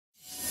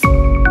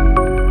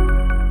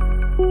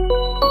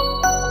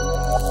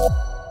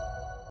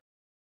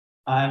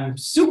I'm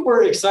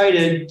super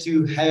excited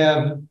to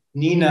have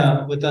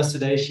Neena with us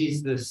today.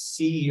 She's the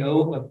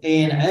CEO of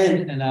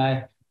A&N, and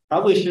I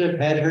probably should have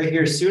had her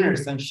here sooner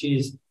since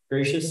she's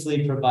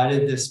graciously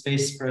provided this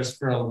space for us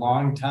for a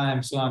long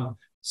time. So I'm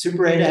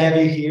super ready to have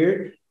you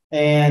here.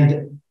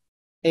 And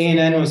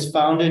A&N was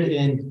founded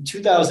in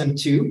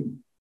 2002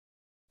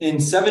 in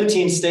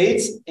 17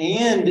 states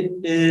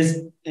and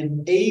is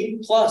an A+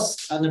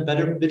 on the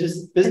Better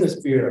Business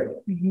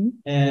Bureau. Mm-hmm.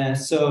 And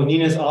so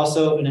Neena's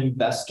also an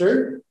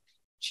investor.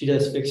 She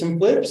does fix and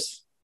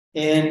flips.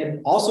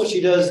 And also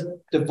she does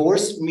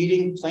divorce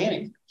meeting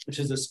planning, which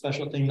is a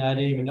special thing that I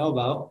didn't even know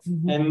about.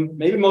 Mm-hmm. And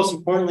maybe most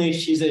importantly,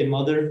 she's a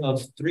mother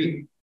of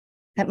 3.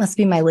 That must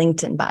be my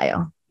LinkedIn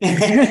bio.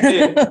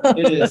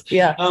 It is.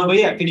 Yeah. But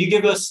yeah, could you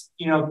give us,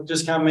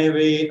 just kind of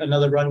maybe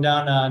another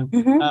rundown on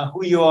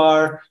who you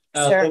are,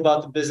 Sure.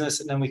 about the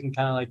business, and then we can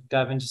kind of like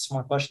dive into some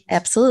more questions.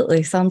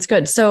 Absolutely. Sounds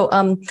good. So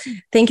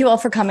thank you all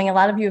for coming. A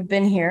lot of you have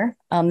been here.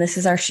 This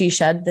is our She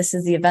Shed. This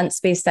is the event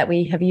space that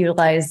we have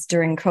utilized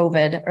during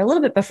COVID, or a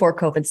little bit before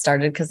COVID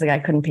started, because the guy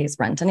couldn't pay his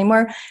rent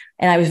anymore.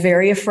 And I was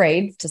very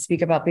afraid to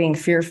speak about being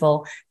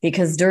fearful,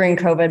 because during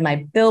COVID, my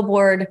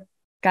billboard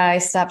guy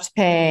stopped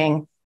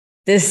paying.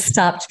 This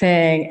stopped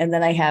paying. And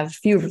then I have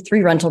 3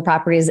 rental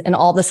properties, and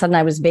all of a sudden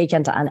I was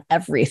vacant on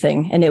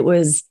everything. And it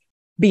was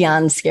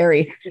beyond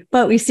scary,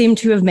 but we seem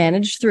to have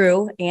managed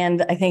through.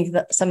 And I think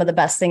that some of the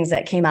best things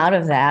that came out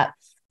of that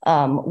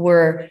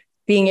were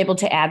being able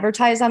to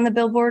advertise on the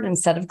billboard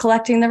instead of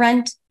collecting the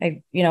rent.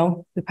 We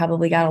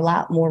probably got a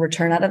lot more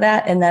return out of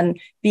that. And then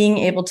being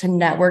able to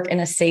network in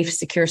a safe,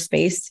 secure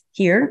space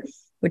here,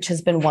 which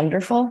has been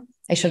wonderful.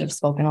 I should have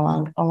spoken a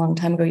long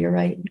time ago. You're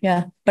right.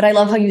 Yeah. But I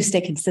love how you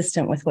stay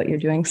consistent with what you're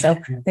doing. So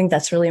I think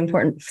that's really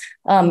important.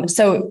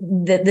 So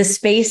the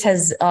space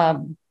has,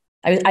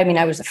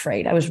 I was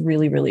afraid. I was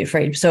really, really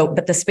afraid.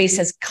 But the space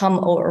has come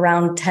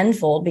around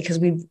tenfold because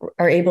we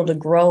are able to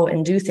grow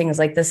and do things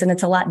like this. And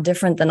it's a lot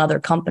different than other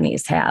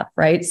companies have,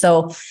 right?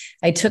 So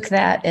I took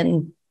that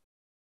and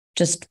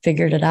just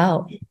figured it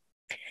out.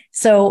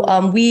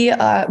 So we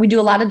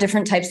do a lot of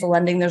different types of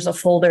lending. There's a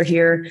folder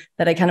here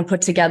that I kind of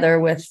put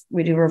together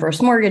we do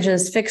reverse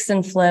mortgages, fix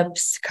and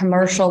flips,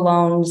 commercial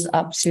loans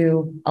up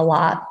to a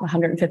lot,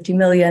 150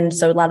 million.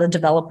 So a lot of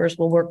developers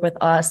will work with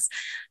us.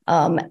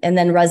 And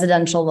then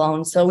residential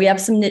loans. So we have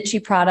some niche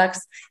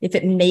products. If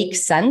it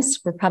makes sense,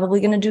 we're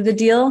probably going to do the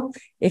deal.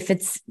 If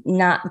it's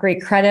not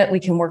great credit, we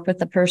can work with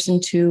the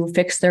person to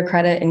fix their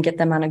credit and get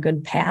them on a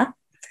good path.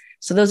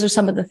 So those are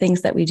some of the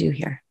things that we do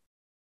here.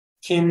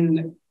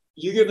 Can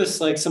you give us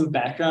like some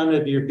background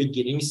of your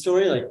beginning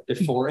story, like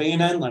before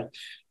A&N? Like,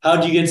 how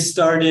did you get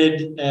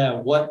started?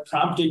 What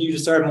prompted you to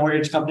start a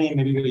mortgage company?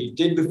 Maybe what you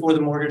did before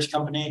the mortgage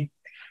company?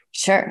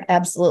 Sure,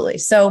 absolutely.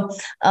 So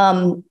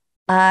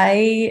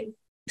I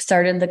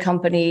started the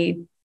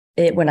company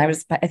when I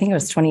think I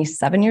was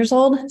 27 years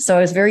old. So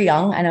I was very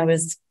young, and I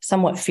was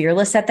somewhat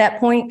fearless at that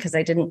point because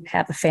I didn't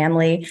have a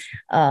family.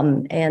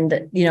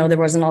 And there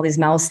wasn't all these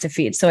mouths to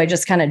feed. So I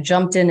just kind of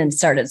jumped in and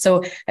started.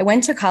 So I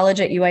went to college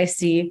at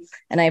UIC,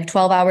 and I have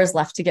 12 hours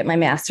left to get my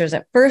master's.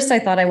 At first, I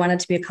thought I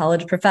wanted to be a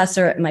college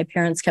professor, and my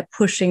parents kept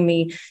pushing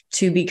me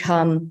to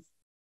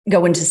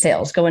go into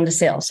sales.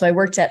 So I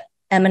worked at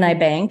M&I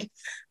Bank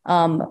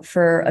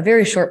for a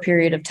very short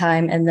period of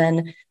time, and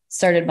then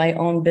started my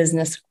own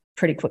business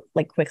pretty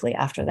quickly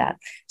after that.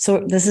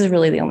 So this is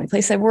really the only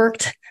place I've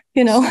worked,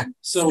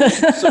 So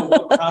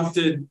what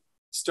prompted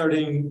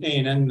starting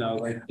A&N though?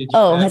 Like,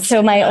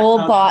 so my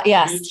old boss,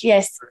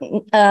 yes.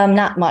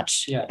 Not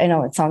much. Yeah. I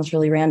know it sounds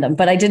really random,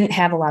 but I didn't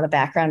have a lot of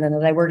background in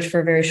it. I worked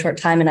for a very short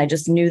time, and I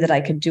just knew that I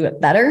could do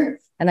it better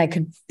and I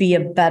could be a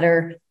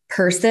better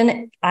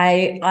person.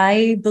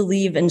 I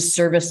believe in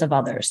service of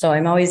others. So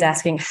I'm always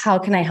asking, how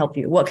can I help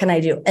you? What can I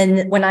do?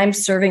 And when I'm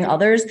serving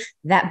others,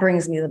 that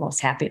brings me the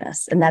most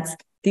happiness. And that's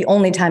the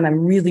only time I'm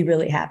really,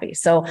 really happy.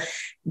 So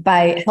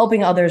by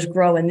helping others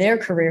grow in their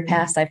career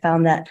paths, I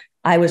found that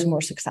I was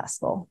more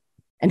successful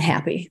and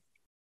happy.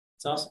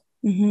 It's awesome.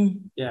 Mm-hmm.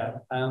 Yeah.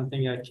 I don't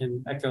think I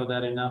can echo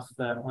that enough,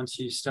 that once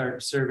you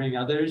start serving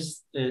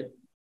others, it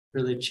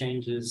really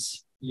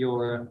changes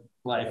your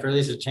life, or at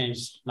least it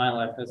changed my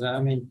life.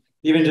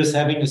 Even just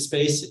having the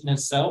space in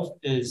itself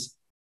is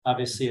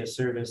obviously a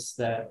service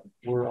that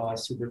we're all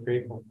super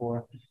grateful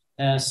for.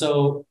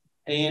 So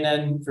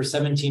A&N for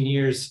 17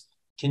 years,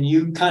 can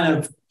you kind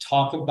of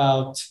talk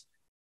about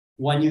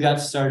when you got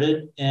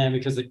started? And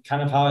because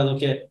kind of how I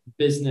look at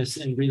business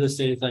and real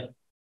estate is like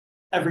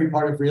every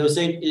part of real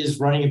estate is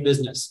running a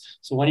business.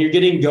 So when you're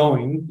getting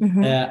going,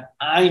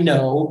 I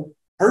know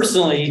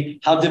personally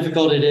how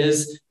difficult it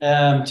is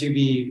to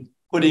be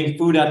putting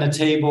food on the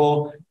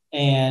table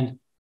and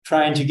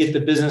trying to get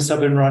the business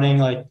up and running.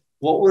 Like,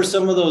 what were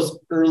some of those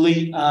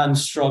early on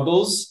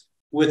struggles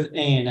with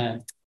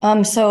A&N?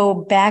 So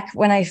back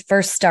when I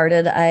first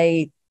started,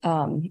 I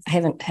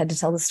haven't had to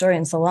tell the story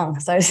in so long,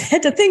 so I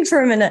had to think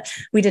for a minute.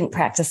 We didn't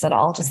practice at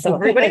all, just so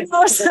everybody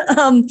knows.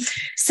 When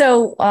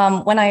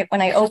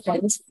I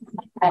opened,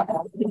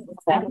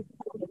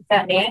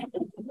 that me?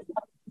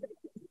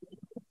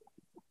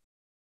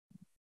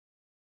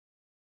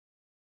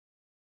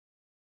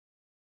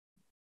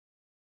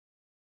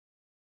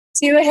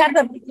 Do you have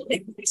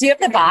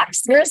the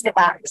box? Where's the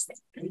box?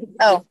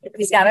 Oh,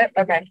 he's got it.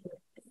 Okay.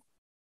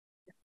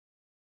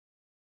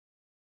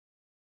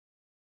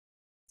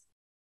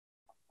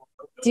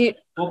 Do you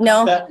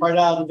know that part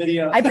out of the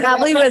video? I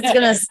probably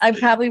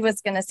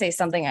was gonna say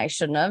something I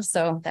shouldn't have,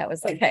 so that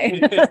was okay.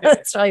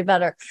 It's probably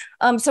better.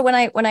 So when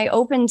I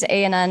opened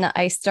A&N,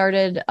 I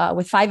started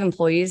with 5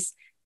 employees.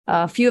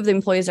 A few of the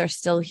employees are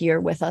still here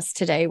with us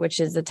today, which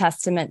is a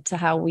testament to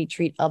how we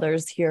treat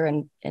others here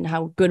and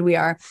how good we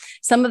are.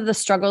 Some of the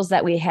struggles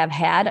that we have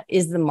had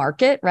is the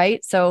market,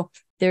 right? So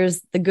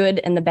there's the good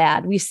and the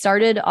bad. We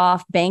started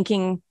off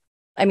brokering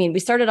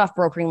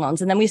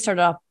loans, and then we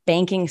started off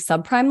banking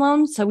subprime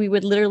loans. So we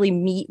would literally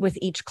meet with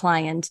each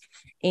client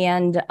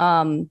and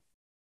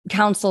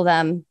counsel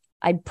them.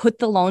 I'd put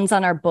the loans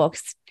on our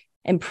books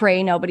and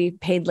pray nobody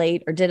paid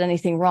late or did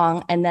anything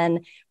wrong. And then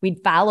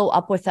we'd follow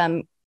up with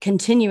them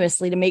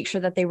continuously to make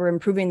sure that they were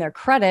improving their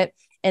credit.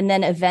 And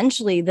then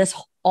eventually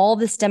all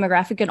this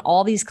demographic and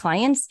all these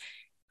clients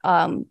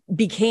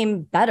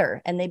became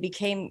better, and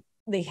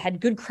they had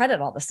good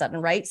credit all of a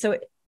sudden, right? So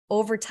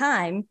over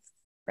time,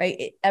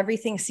 right,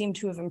 everything seemed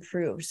to have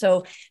improved.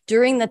 So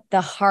during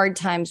the hard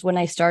times when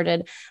I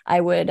started,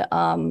 I would,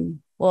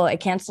 I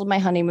canceled my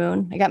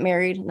honeymoon. I got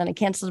married, and then I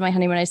canceled my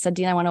honeymoon. I said,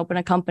 Dean, I want to open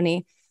a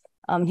company.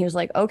 He was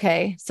like,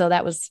 okay. So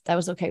that was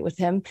okay with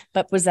him,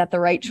 but was that the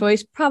right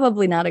choice?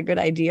 Probably not a good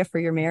idea for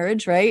your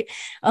marriage. Right.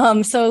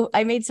 So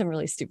I made some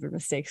really stupid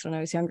mistakes when I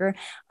was younger.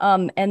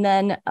 And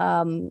then,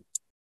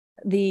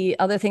 the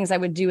other things I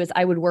would do is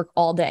I would work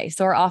all day.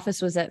 So our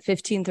office was at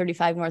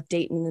 1535 North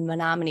Dayton, the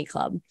Menominee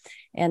Club.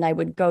 And I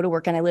would go to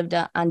work, and I lived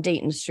on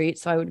Dayton Street.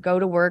 So I would go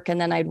to work,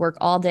 and then I'd work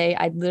all day.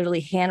 I'd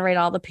literally handwrite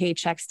all the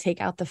paychecks, take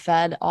out the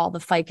Fed, all the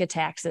FICA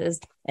taxes.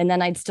 And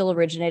then I'd still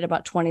originate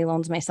about 20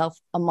 loans myself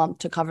a month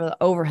to cover the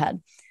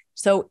overhead.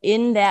 So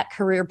in that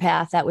career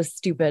path, that was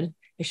stupid.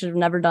 I should have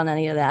never done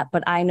any of that,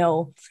 but I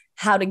know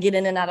how to get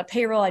in and out of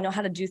payroll. I know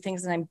how to do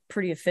things, and I'm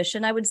pretty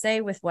efficient, I would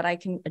say, with what I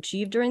can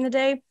achieve during the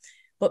day.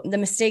 But the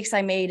mistakes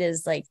I made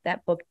is like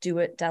that book, Do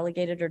It,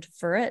 Delegate It, or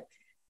Defer It.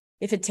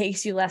 If it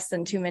takes you less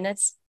than 2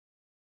 minutes,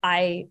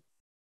 I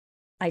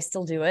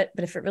still do it.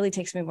 But if it really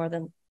takes me more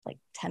than like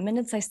 10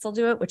 minutes, I still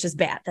do it, which is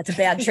bad. That's a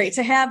bad trait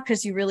to have,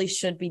 because you really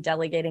should be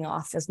delegating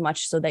off as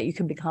much so that you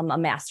can become a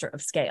master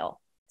of scale.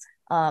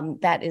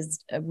 That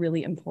is a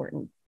really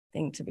important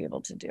thing to be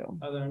able to do.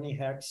 Are there any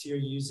hacks you're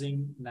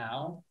using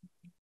now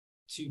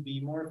to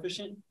be more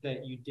efficient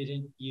that you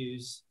didn't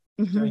use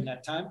during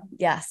that time?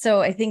 Yeah.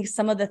 So I think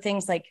some of the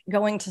things like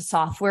going to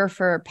software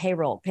for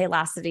payroll,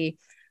 Paylocity,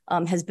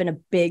 has been a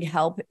big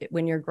help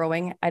when you're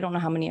growing. I don't know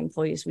how many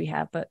employees we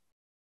have, but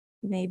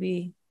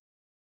maybe,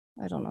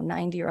 I don't know,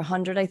 90 or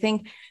 100, I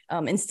think.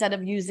 Instead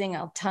of using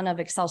a ton of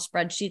Excel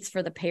spreadsheets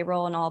for the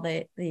payroll and all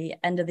the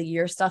end of the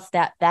year stuff,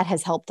 that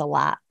has helped a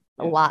lot.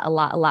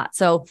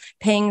 So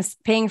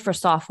paying for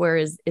software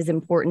is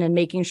important, and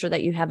making sure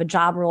that you have a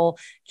job role,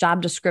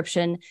 job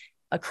description,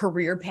 a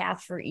career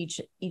path for each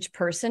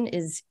person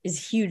is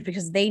huge,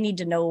 because they need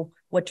to know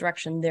what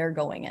direction they're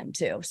going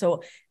into.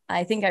 So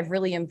I think I've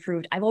really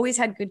improved. I've always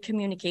had good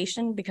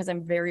communication because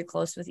I'm very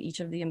close with each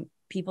of the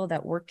people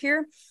that work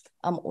here,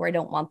 or I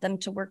don't want them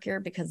to work here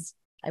because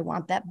I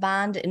want that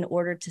bond in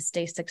order to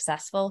stay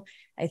successful.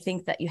 I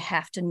think that you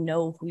have to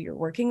know who you're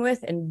working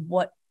with and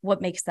what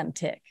makes them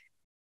tick.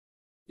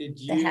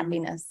 The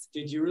happiness.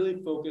 Did you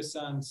really focus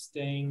on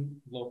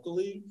staying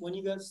locally when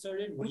you got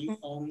started? Were you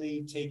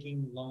only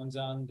taking loans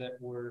on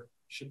that were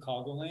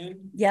Chicagoland?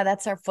 Yeah,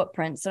 that's our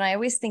footprint. So I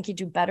always think you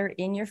do better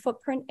in your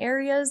footprint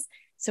areas.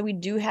 So we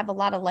do have a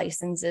lot of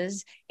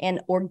licenses,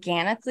 and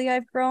organically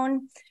I've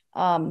grown.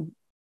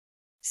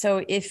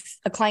 So if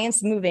a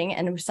client's moving,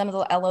 and some of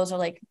the LOs are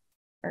like,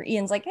 or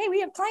Ian's like, hey, we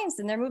have clients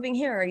and they're moving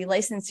here. Are you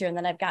licensed here? And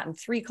then I've gotten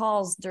 3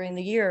 calls during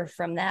the year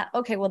from that.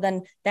 Okay, well,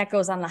 then that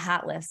goes on the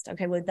hot list.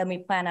 Okay, well, then we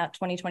plan out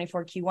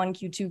 2024, Q1,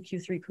 Q2,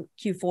 Q3,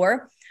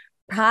 Q4.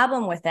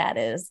 Problem with that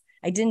is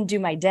I didn't do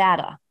my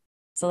data.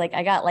 So like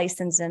I got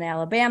licensed in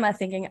Alabama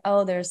thinking,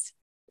 oh, there's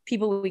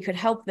people we could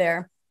help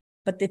there.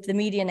 But if the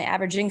median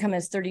average income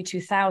is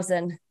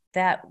 32,000,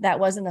 that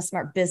wasn't a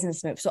smart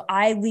business move. So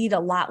I lead a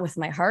lot with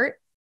my heart,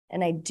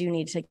 and I do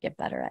need to get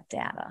better at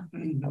data,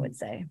 I would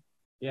say.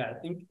 Yeah, I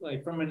think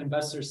like from an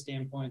investor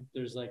standpoint,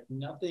 there's like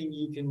nothing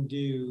you can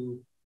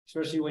do,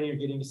 especially when you're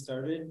getting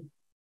started,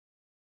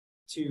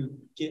 to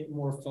get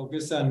more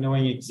focused on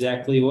knowing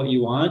exactly what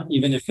you want,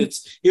 even if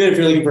you're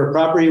looking for a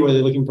property, whether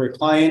you're looking for a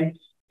client.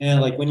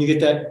 And like when you get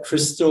that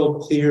crystal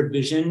clear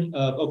vision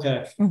of,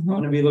 okay, I'm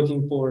going to be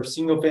looking for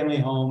single family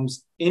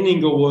homes in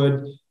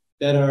Inglewood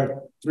that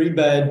are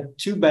 3-bed,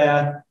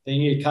 2-bath, they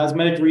need a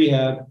cosmetic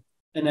rehab.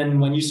 And then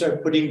when you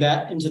start putting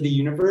that into the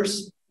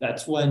universe,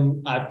 that's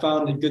when I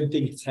found a good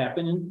thing is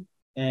happening.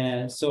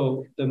 And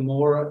so the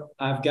more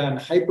I've gotten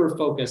hyper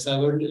focused, I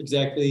learned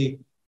exactly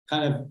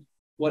kind of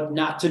what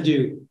not to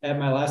do at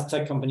my last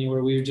tech company,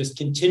 where we would just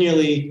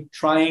continually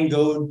try and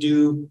go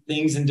do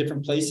things in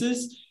different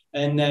places.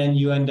 And then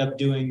you end up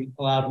doing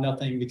a lot of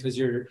nothing because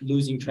you're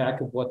losing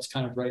track of what's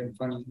kind of right in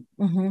front of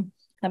you.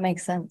 That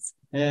makes sense.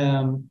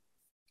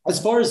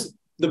 as far as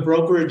the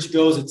brokerage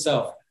goes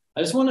itself,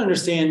 I just want to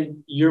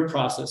understand your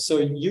process. So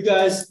you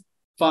guys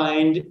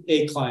find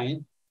a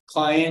client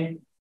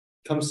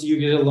comes to you,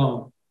 get a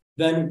loan.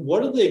 Then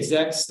what are the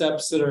exact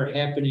steps that are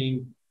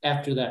happening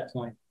after that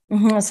point?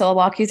 So I'll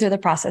walk you through the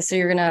process. So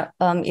you're going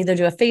to either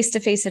do a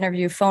face-to-face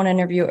interview, phone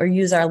interview, or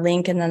use our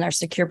link and then our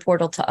secure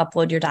portal to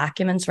upload your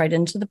documents right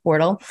into the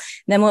portal. And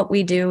then what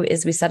we do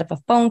is we set up a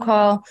phone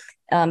call.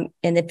 And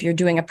if you're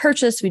doing a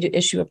purchase, we do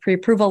issue a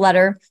pre-approval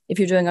letter. If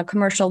you're doing a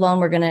commercial loan,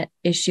 we're going to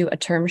issue a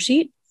term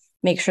sheet.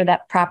 Make sure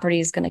that property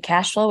is going to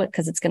cash flow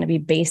because it's going to be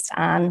based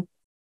on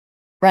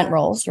rent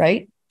rolls,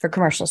 right? For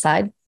commercial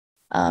side.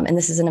 And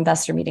this is an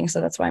investor meeting,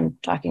 so that's why I'm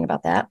talking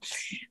about that.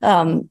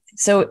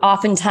 So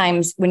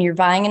oftentimes when you're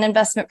buying an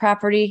investment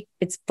property,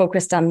 it's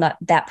focused on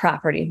that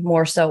property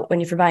more so.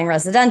 When if you're buying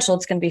residential,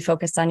 it's going to be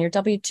focused on your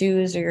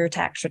W-2s or your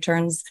tax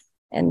returns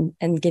and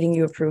getting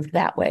you approved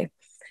that way.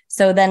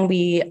 So then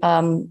we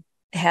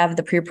have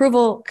the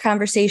pre-approval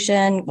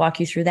conversation, walk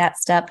you through that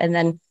step, and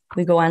then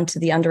we go on to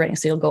the underwriting.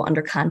 So you'll go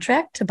under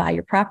contract to buy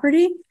your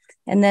property,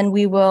 and then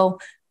we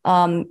will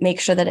make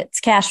sure that it's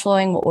cash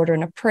flowing. We'll order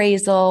an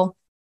appraisal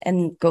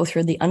and go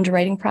through the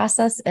underwriting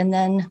process and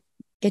then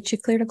get you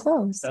clear to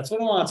close. That's what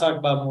I want to talk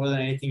about more than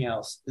anything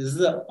else. This is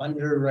the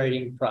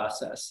underwriting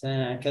process.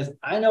 And because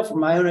I know from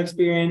my own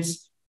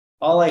experience,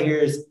 all I hear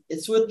is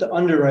it's with the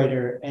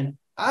underwriter. And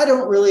I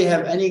don't really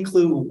have any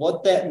clue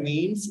what that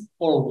means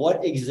or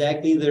what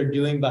exactly they're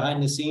doing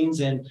behind the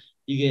scenes. And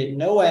you get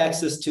no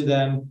access to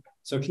them.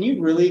 So can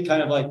you really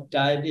kind of like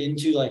dive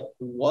into like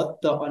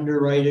what the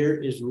underwriter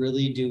is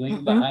really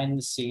doing behind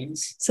the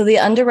scenes? So the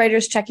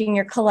underwriter's checking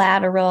your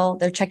collateral,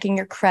 they're checking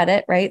your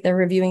credit, right? They're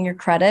reviewing your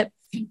credit.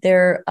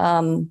 They're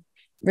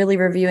really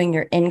reviewing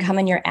your income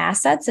and your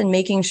assets and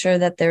making sure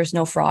that there's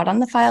no fraud on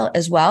the file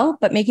as well,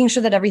 but making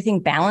sure that everything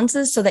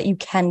balances so that you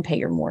can pay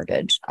your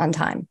mortgage on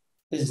time.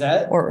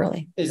 Or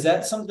early. Is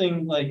that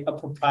something like a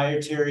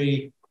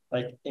proprietary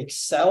like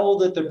Excel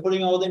that they're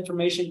putting all the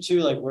information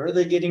to? Like where are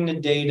they getting the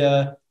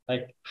data?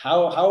 Like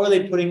how are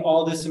they putting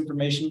all this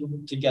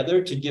information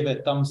together to give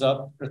it thumbs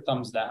up or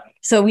thumbs down?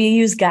 So we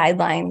use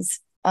guidelines.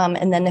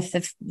 And then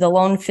if the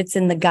loan fits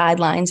in the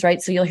guidelines,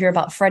 right? So you'll hear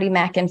about Freddie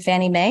Mac and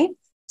Fannie Mae.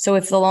 So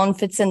if the loan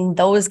fits in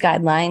those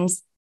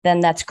guidelines, then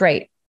that's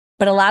great.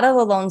 But a lot of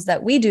the loans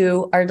that we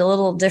do are a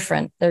little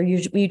different.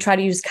 We try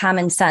to use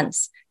common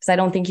sense because I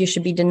don't think you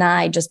should be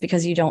denied just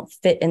because you don't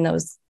fit in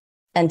those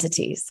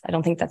entities. I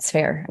don't think that's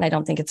fair. And I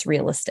don't think it's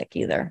realistic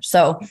either.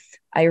 So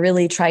I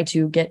really try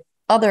to get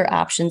other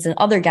options and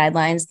other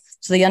guidelines.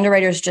 So the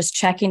underwriter is just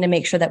checking to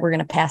make sure that we're going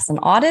to pass an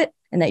audit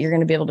and that you're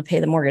going to be able to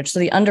pay the mortgage. So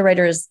the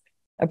underwriter's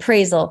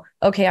appraisal,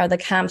 okay, are the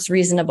comps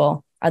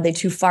reasonable? Are they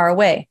too far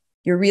away?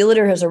 Your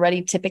realtor has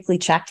already typically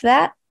checked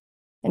that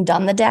and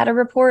done the data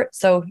report.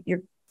 So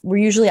we're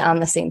usually on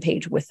the same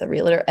page with the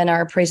realtor, and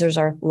our appraisers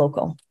are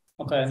local.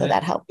 Okay. So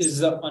that helps. Is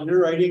the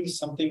underwriting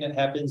something that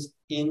happens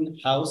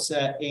in-house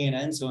at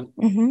A&N? So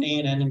an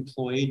A&N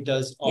employee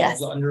does all of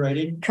the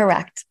underwriting?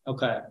 Correct.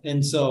 Okay.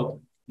 And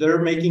so they're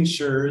making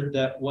sure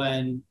that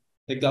when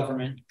the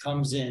government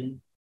comes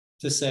in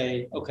to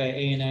say,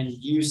 okay, A&N,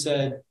 you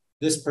said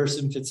this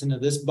person fits into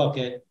this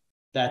bucket,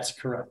 that's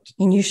correct.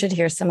 And you should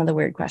hear some of the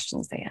weird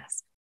questions they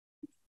ask.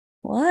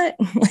 What?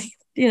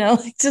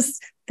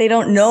 Just they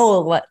don't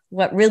know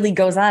what really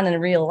goes on in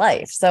real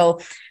life.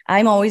 So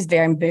I'm always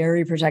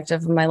very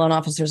protective of my loan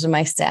officers and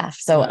my staff.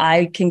 So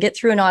I can get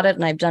through an audit,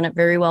 and I've done it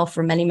very well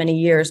for many, many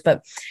years,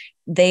 but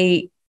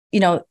they're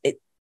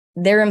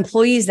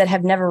employees that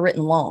have never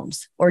written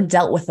loans or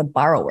dealt with a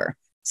borrower.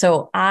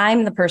 So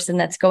I'm the person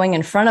that's going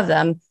in front of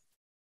them,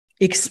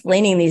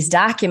 explaining these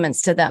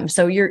documents to them.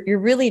 So you're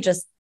really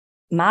just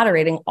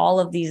moderating all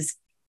of these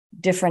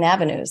different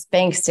avenues,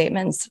 bank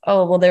statements.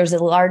 Oh, well, there's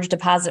a large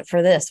deposit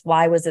for this.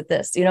 Why was it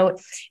this?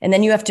 And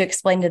then you have to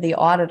explain to the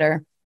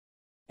auditor,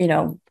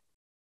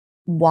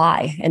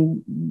 why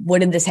and what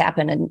did this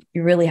happen? And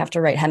you really have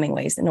to write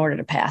Hemingways in order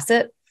to pass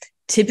it.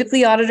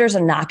 Typically, auditors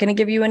are not going to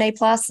give you an A+,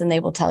 and they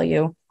will tell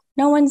you,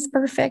 no one's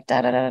perfect.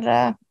 Da, da, da,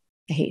 da.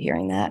 I hate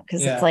hearing that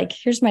because it's like,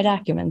 here's my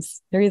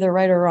documents. They're either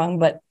right or wrong,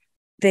 but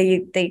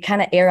they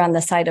kind of err on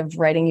the side of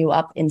writing you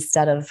up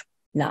instead of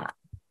not,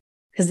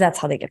 because that's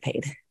how they get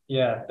paid.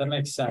 Yeah, that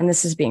makes sense. And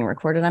this is being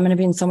recorded. I'm going to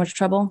be in so much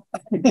trouble.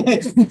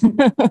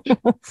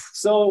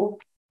 So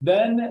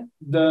then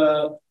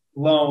the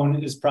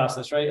loan is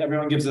processed, right?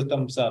 Everyone gives a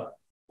thumbs up.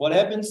 What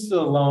happens to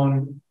the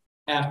loan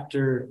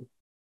after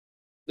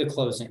the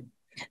closing?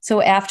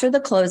 So after the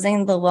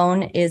closing, the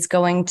loan is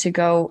going to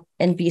go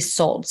and be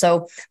sold.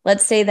 So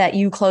let's say that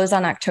you close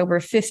on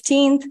October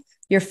 15th.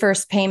 Your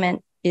first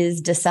payment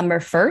is December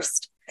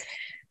 1st.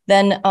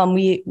 Then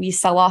we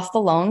sell off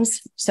the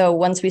loans. So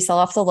once we sell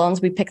off the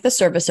loans, we pick the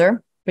servicer,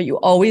 but you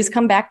always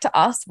come back to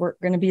us. We're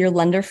going to be your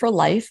lender for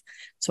life.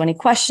 So any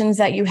questions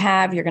that you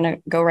have, you're going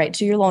to go right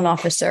to your loan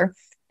officer,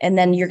 and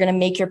then you're going to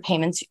make your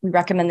payments. We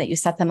recommend that you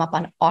set them up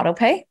on auto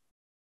pay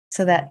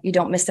so that you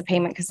don't miss a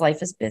payment because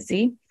life is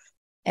busy.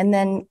 And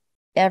then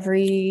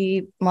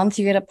every month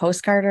you get a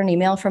postcard or an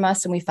email from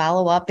us, and we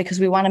follow up because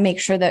we want to make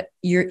sure that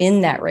you're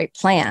in that right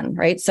plan,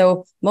 right?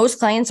 So most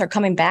clients are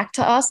coming back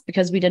to us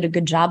because we did a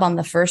good job on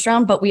the first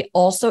round, but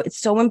it's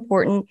so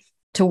important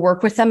to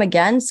work with them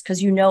again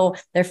because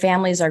their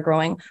families are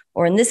growing.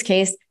 Or in this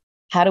case,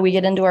 how do we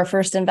get into our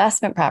first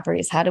investment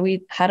properties? How do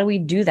we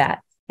do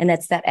that? And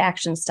that's that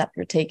action step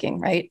you're taking,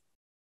 right?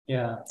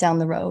 Yeah. Down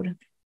the road.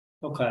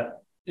 Okay.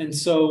 And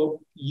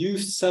so you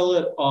sell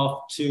it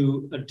off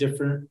to a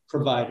different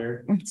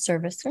provider,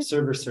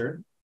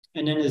 servicer.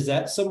 And then is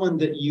that someone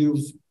that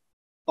you've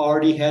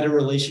already had a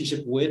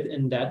relationship with,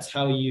 and that's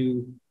how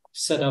you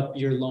set up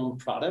your loan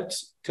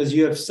products? Because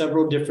you have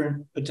several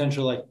different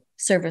potential like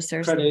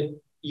servicers,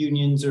 credit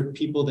unions, or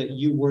people that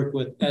you work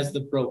with as the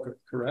broker,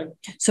 correct?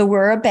 So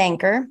we're a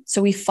banker.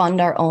 So we fund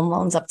our own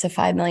loans up to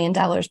 $5 million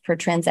per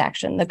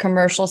transaction. The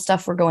commercial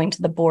stuff, we're going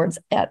to the boards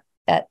that's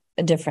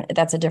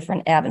a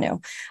different avenue.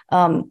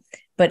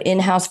 But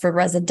in-house for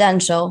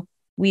residential,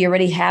 we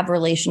already have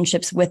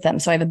relationships with them.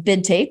 So I have a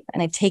bid tape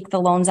and I take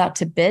the loans out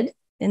to bid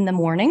in the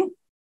morning,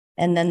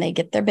 and then they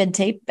get their bid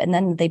tape and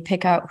then they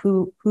pick out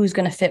who's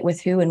going to fit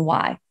with who and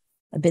why.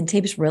 A bid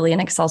tape is really an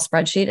Excel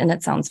spreadsheet, and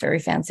it sounds very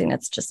fancy, and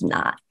it's just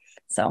not.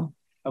 So.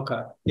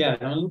 Okay. Yeah.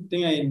 The only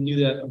thing I knew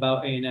that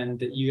about A&N,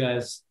 that you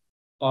guys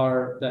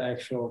are the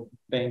actual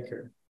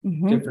banker,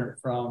 different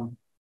from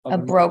a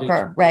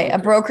broker, right? A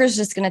broker is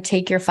just going to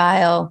take your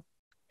file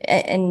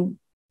and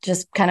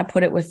just kind of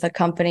put it with the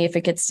company. If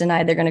it gets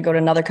denied, they're going to go to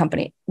another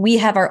company. We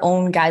have our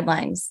own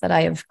guidelines that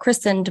I have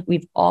christened.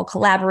 We've all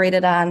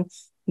collaborated on.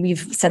 We've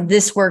said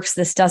this works,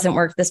 this doesn't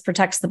work, this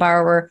protects the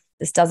borrower,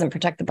 this doesn't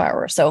protect the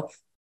borrower. So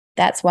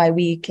that's why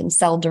we can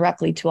sell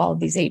directly to all of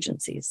these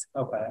agencies.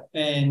 Okay.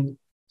 And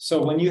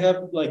so when you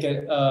have like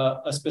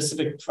a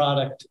specific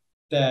product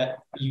that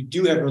you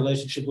do have a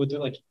relationship with,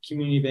 like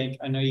community bank,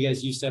 I know you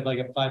guys used to have like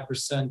a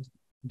 5%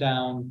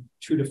 down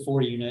 2 to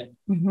 4 unit.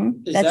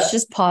 That's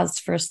just paused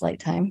for a slight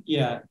time.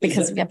 Yeah.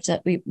 Because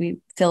we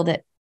filled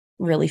it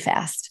really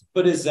fast.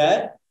 But is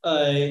that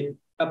a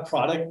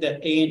product that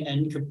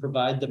A&N could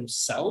provide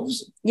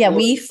themselves? Yeah,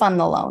 we fund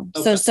the loan.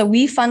 Okay. So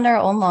we fund our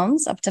own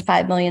loans up to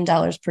 $5 million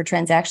per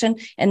transaction,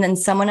 and then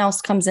someone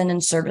else comes in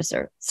and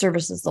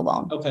services the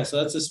loan. Okay, so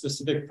that's a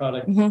specific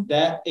product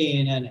that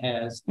A&N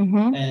has,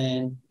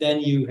 and then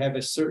you have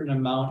a certain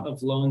amount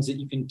of loans that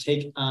you can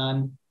take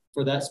on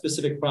for that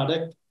specific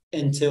product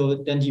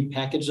until then you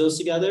package those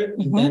together,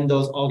 and then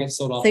those all get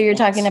sold off. So you're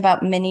talking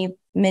about mini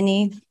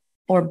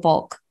or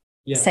bulk.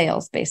 Yeah.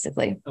 Sales,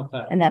 basically.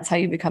 Okay. And that's how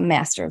you become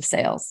master of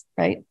sales,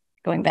 right?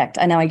 Going back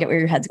to, now I get where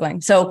your head's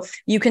going. So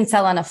you can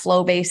sell on a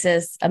flow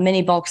basis, a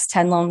mini bulk's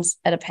 10 loans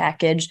at a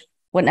package.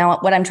 What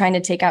I'm trying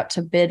to take out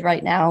to bid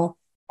right now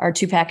are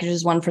 2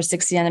 packages, one for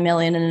 60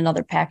 million and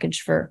another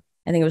package for,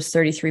 I think it was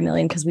 33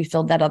 million, because we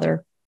filled that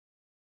other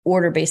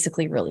order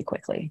basically really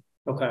quickly.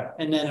 Okay.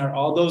 And then are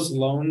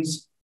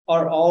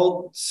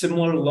all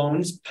similar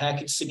loans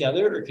packaged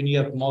together, or can you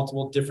have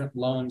multiple different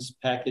loans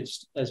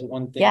packaged as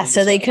one thing? Yeah,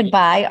 so they could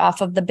buy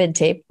off of the bid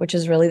tape, which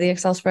is really the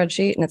Excel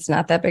spreadsheet, and it's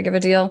not that big of a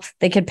deal.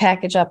 They could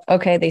package up,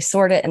 okay, they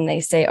sort it and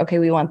they say, okay,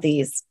 we want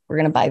these. We're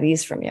going to buy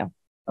these from you.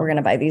 We're going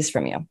to buy these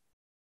from you.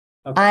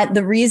 Okay.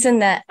 The reason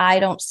that I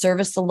don't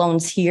service the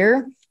loans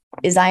here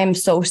is I am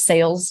so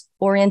sales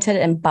oriented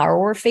and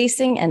borrower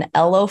facing and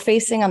LO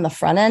facing on the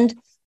front end.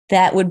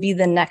 That would be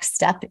the next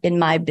step in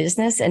my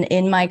business and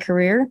in my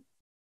career.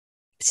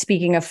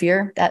 Speaking of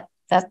fear, that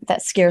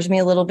scares me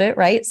a little bit,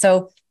 right?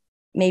 So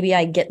maybe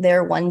I get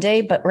there one day,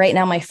 but right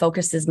now my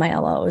focus is my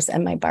LOs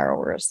and my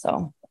borrowers.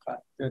 So okay,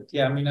 good.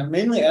 Yeah, I mean, I'm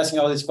mainly asking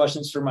all these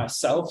questions for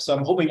myself, so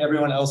I'm hoping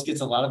everyone else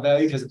gets a lot of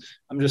value, because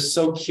I'm just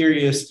so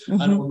curious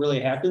on what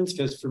really happens.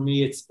 Because for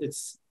me,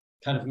 it's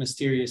kind of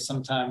mysterious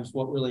sometimes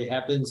what really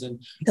happens,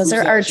 and those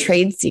are our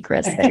trade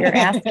secrets that you're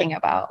asking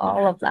about,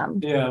 all of them.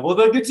 Yeah, well,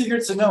 they're good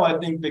secrets to know, I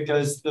think,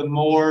 because the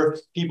more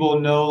people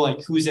know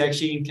like who's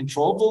actually in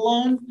control of the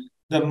loan,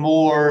 the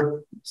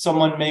more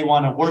someone may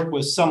want to work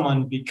with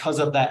someone because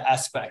of that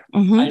aspect.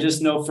 I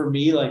just know for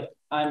me, like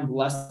I'm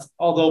less,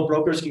 although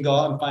brokers can go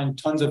out and find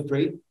tons of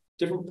great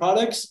different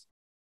products,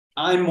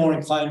 I'm more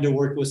inclined to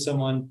work with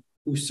someone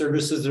who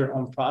services their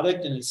own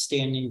product and is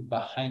standing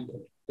behind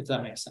it, if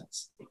that makes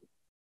sense.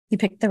 You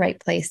picked the right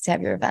place to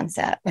have your events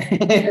at.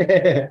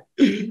 Okay,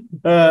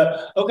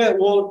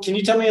 well, can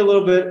you tell me a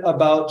little bit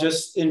about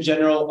just in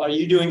general, are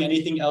you doing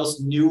anything else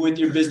new with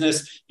your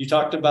business? You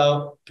talked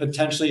about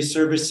potentially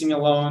servicing the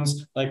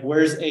loans, like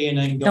where's A&N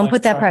going? Don't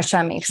put that pressure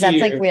on me, because that's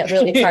like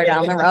really far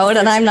down the road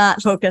and I'm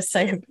not focused.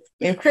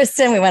 We have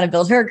Kristen, we want to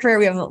build her career.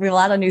 We have a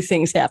lot of new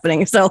things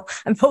happening. So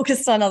I'm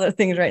focused on other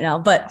things right now,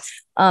 but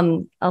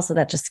also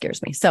that just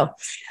scares me. So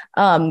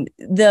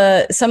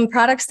some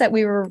products that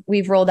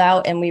we've rolled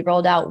out, and we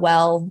rolled out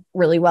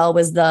really well,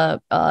 was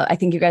I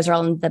think you guys are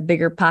all in the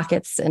Bigger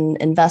Pockets and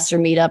investor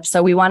meetup.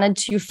 So we wanted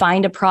to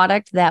find a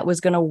product that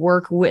was going to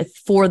work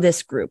for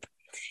this group.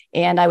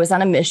 And I was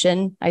on a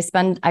mission. I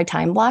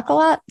time block a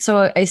lot.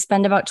 So I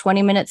spend about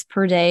 20 minutes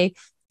per day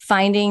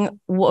finding,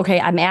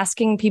 okay, I'm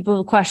asking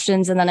people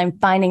questions and then I'm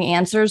finding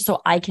answers so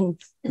I can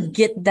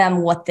get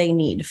them what they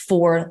need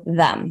for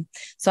them.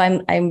 So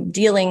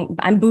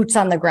I'm boots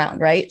on the ground,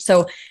 right?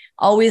 So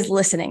always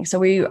listening. So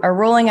we are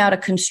rolling out a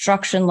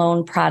construction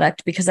loan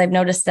product because I've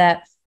noticed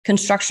that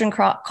construction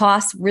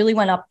costs really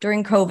went up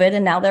during COVID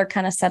and now they're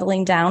kind of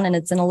settling down, and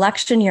it's an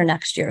election year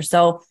next year.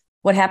 So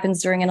what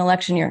happens during an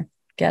election year?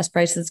 Gas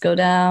prices go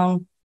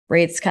down,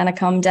 rates kind of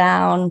come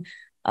down.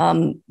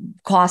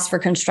 Costs for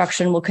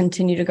construction will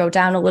continue to go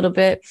down a little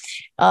bit.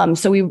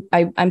 So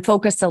I'm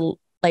focused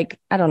like,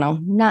 I don't know,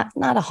 not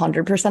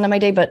 100% of my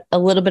day, but a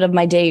little bit of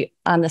my day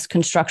on this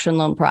construction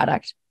loan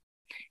product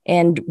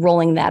and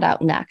rolling that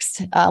out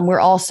next.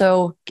 We're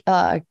also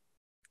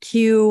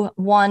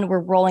Q1, we're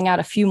rolling out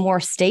a few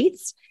more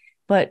states,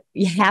 but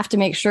you have to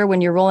make sure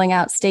when you're rolling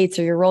out states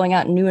or you're rolling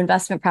out new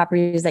investment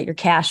properties that you're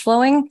cash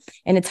flowing.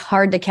 And it's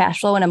hard to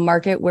cash flow in a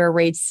market where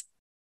rates,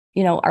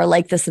 are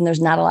like this and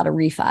there's not a lot of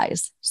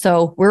refis.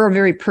 So we're a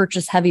very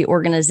purchase heavy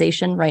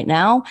organization right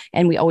now,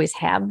 and we always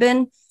have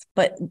been.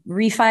 But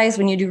refis,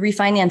 when you do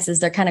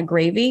refinances, they're kind of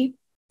gravy,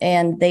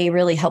 and they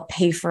really help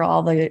pay for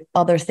all the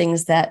other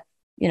things that,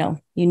 you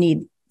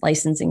need: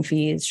 licensing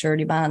fees,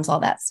 surety bonds,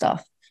 all that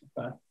stuff.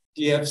 Okay.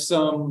 Do you have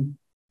some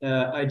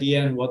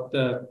idea on what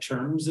the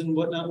terms and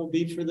whatnot will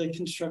be for the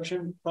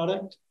construction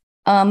product?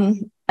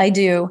 I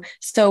do.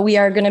 So we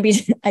are going to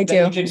be, I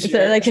do.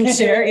 I can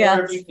share.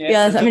 Yeah.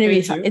 Yeah. I'm going to be,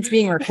 it's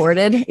being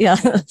recorded. Yeah.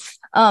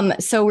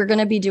 So we're going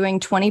to be doing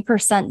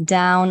 20%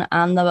 down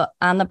on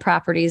the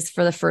properties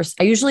for the first,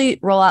 I usually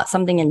roll out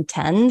something in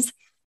tens.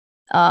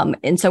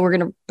 And so we're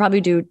going to probably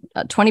do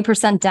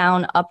 20%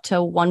 down up to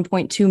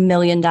 $1.2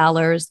 million.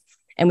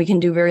 And we can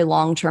do very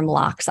long-term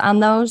locks on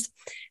those.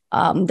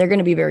 They're going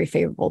to be very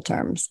favorable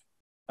terms.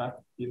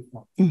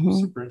 Beautiful.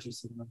 Super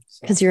interested in them.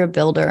 Because you're a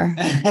builder.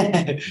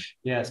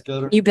 Yes,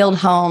 builder. You build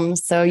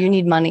homes, so you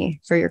need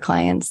money for your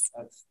clients.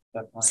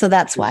 So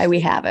that's why we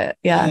have it.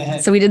 Yeah.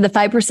 So we did the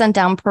 5%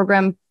 down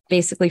program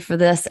basically for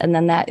this, and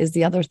then that is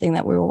the other thing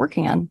that we were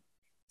working on.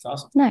 That's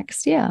awesome.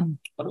 Next, yeah.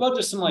 What about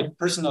just some like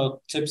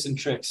personal tips and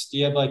tricks? Do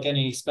you have like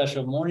any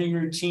special morning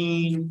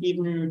routine,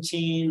 evening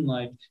routine?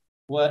 Like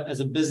what, as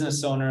a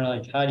business owner,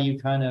 like how do you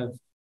kind of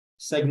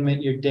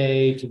segment your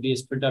day to be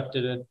as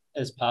productive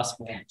as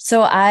possible?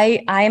 So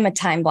I am a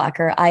time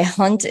blocker. I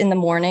hunt in the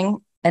morning,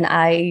 and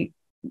I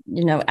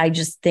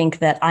just think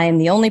that I am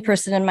the only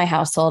person in my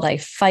household. I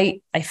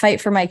fight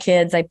for my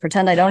kids. I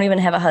pretend I don't even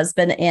have a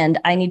husband, and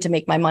I need to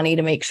make my money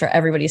to make sure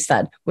everybody's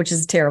fed, which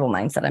is a terrible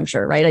mindset, I'm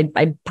sure, right?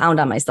 I pound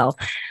on myself.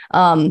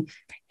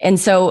 And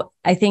so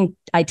I think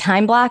I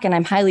time block, and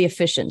I'm highly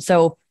efficient.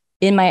 So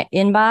in my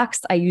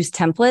inbox, I use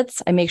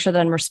templates. I make sure that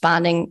I'm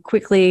responding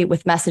quickly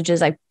with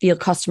messages. I feel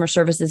customer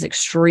service is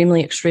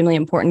extremely, extremely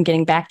important,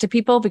 getting back to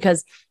people,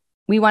 because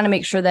we want to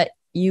make sure that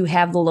you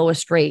have the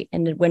lowest rate.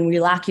 And when we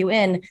lock you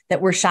in, that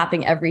we're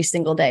shopping every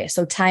single day.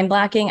 So time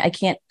blocking, I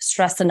can't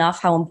stress enough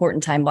how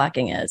important time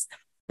blocking is.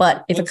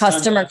 But if a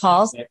customer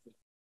calls,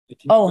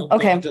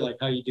 okay. Like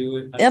how you do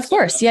it. Of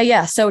course.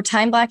 Yeah. So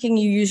time blocking,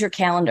 you use your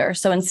calendar.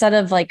 So instead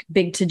of like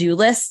big to-do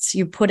lists,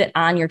 you put it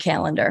on your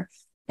calendar,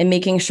 and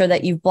making sure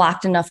that you've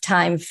blocked enough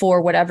time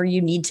for whatever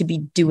you need to be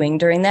doing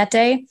during that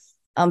day.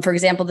 For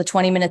example, the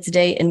 20 minutes a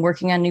day in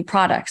working on new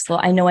products. Well,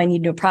 I know I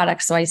need new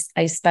products, so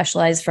I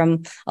specialize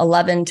from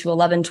 11 to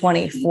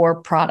 11:20 for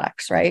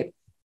products, right?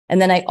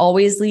 And then I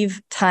always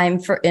leave time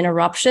for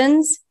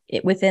interruptions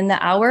within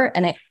the hour,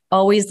 and I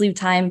always leave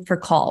time for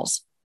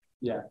calls.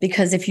 Yeah.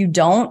 Because if you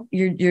don't,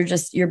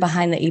 you're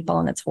behind the 8 ball,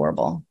 and it's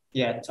horrible.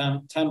 Yeah,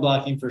 time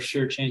blocking for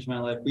sure changed my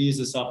life. We use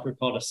a software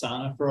called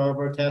Asana for all of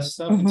our task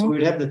stuff. So we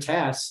would have the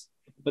tasks,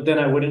 but then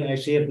I wouldn't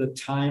actually have the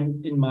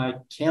time in my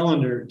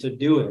calendar to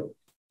do it.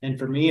 And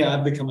for me,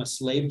 I've become a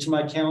slave to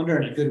my calendar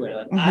in a good way.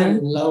 Like I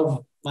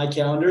love my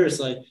calendar. It's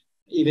like,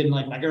 even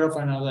like my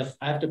girlfriend, I was like,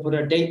 I have to put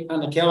our date on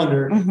the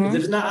calendar. If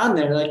it's not on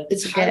there, like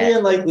it's highly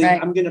unlikely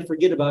I'm going to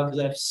forget about it, because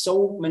I have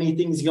so many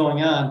things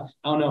going on.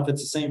 I don't know if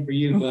it's the same for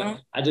you,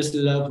 but I just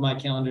love my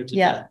calendar to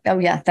death. Oh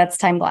yeah. That's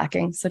time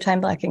blocking. So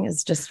time blocking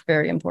is just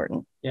very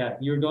important. Yeah.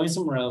 You were going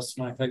somewhere else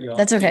when I cut you off.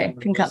 That's okay.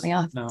 You can cut me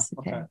off. No.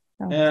 Okay.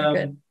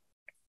 Good.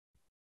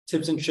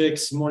 Tips and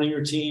tricks, morning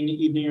routine,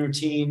 evening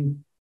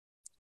routine.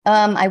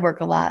 I work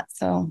a lot,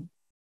 so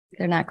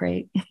they're not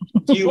great.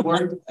 Do you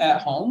work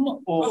at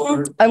home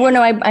or?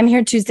 No, I'm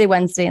here Tuesday,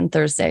 Wednesday, and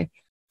Thursday.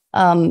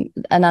 And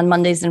on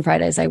Mondays and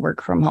Fridays, I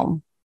work from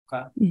home.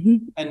 Okay.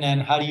 And then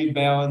how do you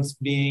balance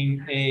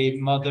being a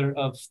mother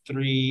of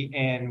 3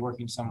 and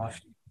working so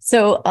much?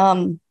 So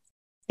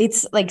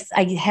it's like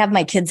I have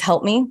my kids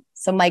help me.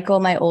 So Michael,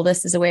 my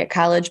oldest, is away at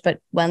college, but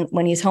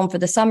when he's home for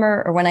the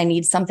summer or when I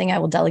need something, I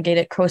will delegate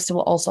it. Costa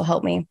will also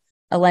help me.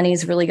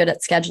 Eleni's really good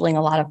at scheduling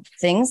a lot of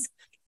things.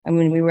 I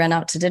mean, we went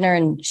out to dinner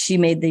and she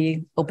made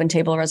the open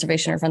table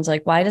reservation. Her friends are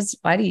like, why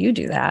do you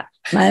do that?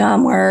 My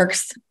mom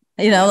works,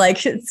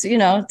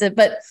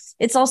 but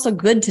it's also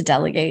good to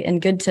delegate and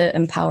good to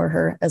empower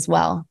her as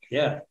well.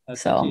 Yeah.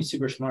 That's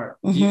super smart.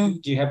 Do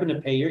you happen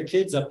to pay your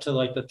kids up to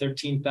like the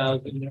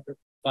 13,000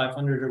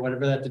 500 or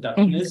whatever that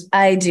deduction is?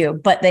 I do,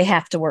 but they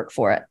have to work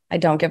for it. I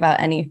don't give out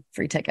any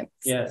free tickets.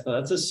 Yeah, so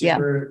that's a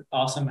super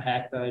awesome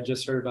hack that I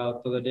just heard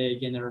about the other day.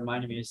 Again, that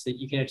reminded me is that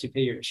you can actually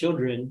pay your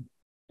children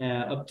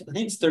up to, I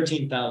think it's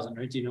 13,000,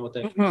 right? Do you know what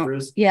that number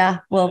is? Yeah,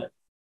 well,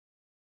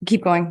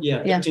 keep going.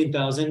 Yeah,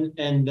 13,000,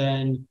 and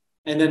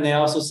then they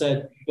also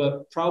said,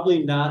 but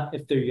probably not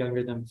if they're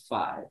younger than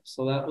 5.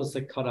 So that was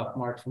the cutoff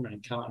mark from an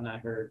accountant I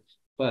heard.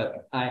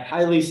 But I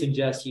highly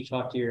suggest you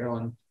talk to your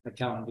own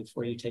accountant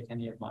before you take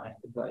any of my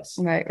advice.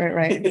 Right.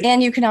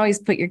 And you can always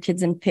put your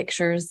kids in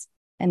pictures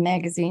and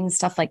magazines,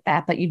 stuff like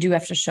that. But you do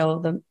have to show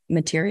the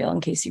material in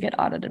case you get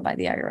audited by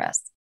the IRS,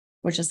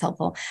 which is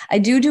helpful. I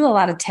do a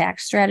lot of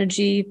tax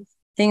strategy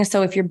things.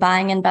 So if you're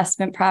buying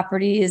investment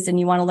properties and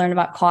you want to learn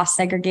about cost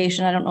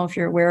segregation, I don't know if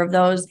you're aware of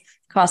those.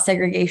 Cost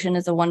segregation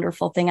is a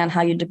wonderful thing on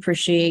how you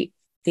depreciate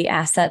the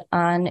asset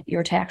on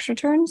your tax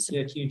returns.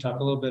 Yeah, can you talk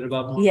a little bit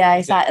about? Yeah,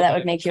 I thought that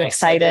would make you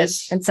excited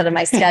instead of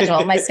my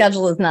schedule. My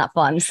schedule is not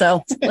fun.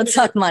 So let's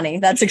talk money.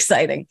 That's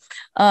exciting.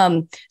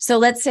 So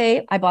let's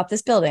say I bought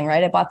this building,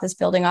 right? I bought this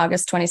building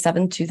August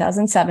 27,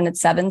 2007.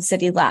 It's 7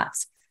 city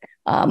lots.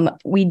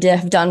 We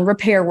have done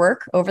repair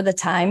work over the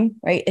time,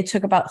 right? It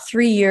took about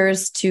 3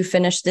 years to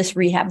finish this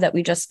rehab that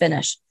we just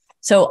finished.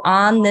 So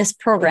on this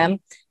program,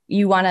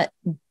 you want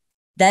to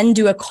then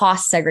do a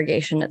cost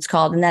segregation, it's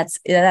called. And that's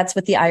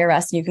with the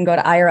IRS. And you can go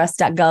to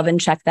irs.gov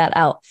and check that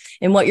out.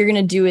 And what you're going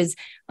to do is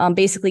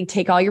basically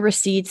take all your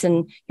receipts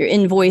and your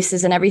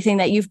invoices and everything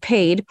that you've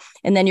paid.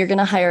 And then you're going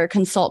to hire a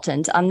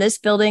consultant. On this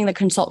building, the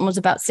consultant was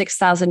about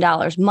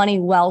 $6,000, money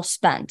well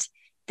spent.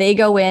 They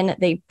go in,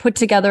 they put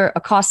together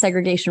a cost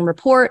segregation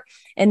report,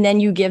 and then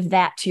you give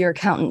that to your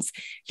accountants.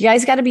 You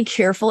guys got to be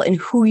careful in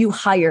who you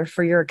hire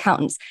for your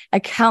accountants.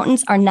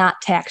 Accountants are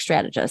not tax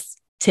strategists,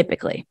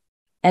 typically.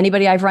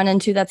 Anybody I've run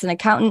into that's an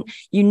accountant,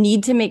 you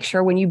need to make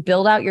sure when you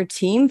build out your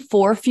team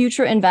for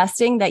future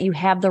investing that you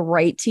have the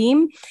right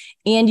team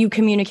and you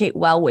communicate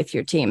well with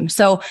your team.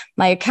 So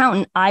my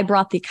accountant, I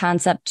brought the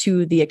concept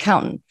to the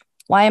accountant.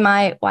 Why am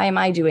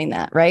I doing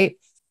that? Right?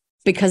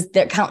 Because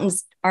the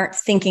accountants aren't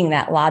thinking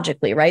that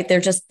logically, right?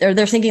 They're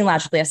thinking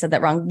logically. I said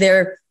that wrong.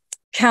 They're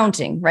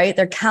counting, right?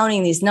 They're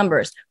counting these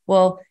numbers.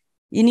 Well,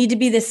 you need to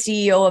be the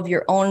CEO of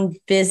your own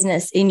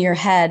business in your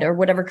head or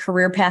whatever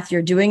career path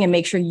you're doing and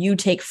make sure you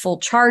take full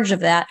charge of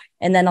that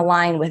and then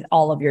align with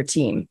all of your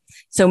team.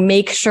 So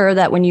make sure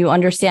that when you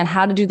understand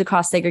how to do the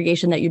cost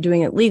segregation, that you're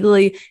doing it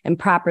legally and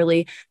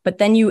properly, but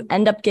then you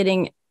end up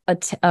getting a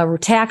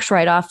tax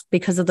write-off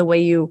because of the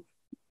way you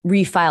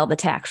refile the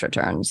tax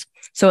returns.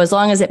 So as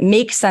long as it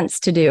makes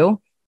sense to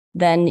do,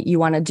 then you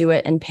want to do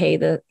it and pay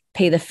the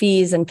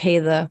fees and pay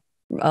the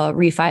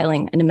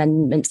refiling and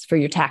amendments for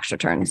your tax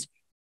returns.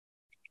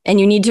 And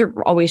you need to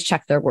always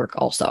check their work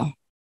also.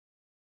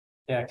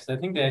 Yeah, because I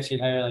think they actually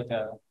hire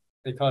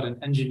they call it an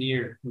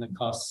engineer in the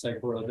cost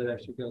seg world that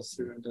actually goes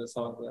through and does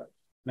all the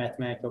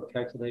mathematical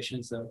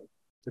calculations of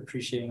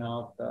depreciating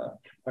all of the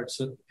parts.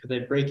 So they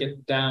break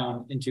it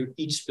down into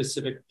each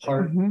specific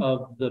part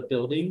of the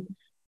building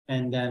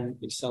and then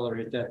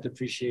accelerate that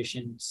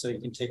depreciation so you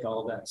can take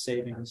all of that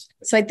savings.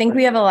 So I think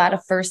we have a lot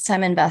of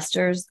first-time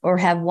investors or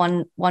have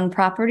one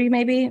property,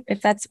 maybe,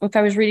 if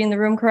I was reading the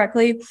room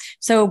correctly.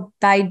 So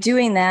by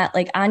doing that,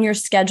 like on your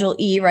Schedule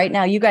E right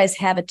now, you guys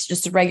have it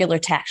just a regular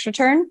tax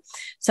return.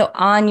 So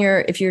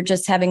if you're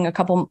just having a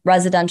couple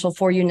residential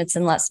 4 units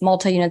and less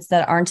multi-units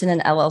that aren't in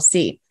an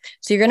LLC.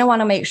 So you're going to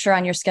want to make sure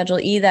on your Schedule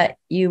E that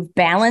you've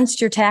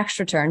balanced your tax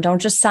return.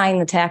 Don't just sign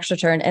the tax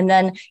return. And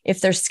then if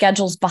there's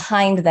schedules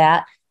behind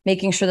that,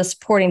 making sure the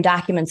supporting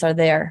documents are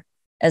there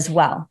as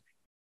well.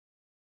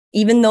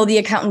 Even though the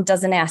accountant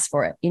doesn't ask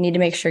for it, you need to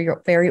make sure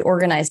you're very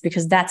organized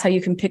because that's how you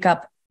can pick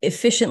up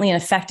efficiently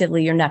and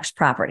effectively your next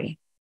property.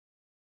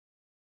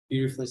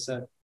 Beautifully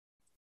said.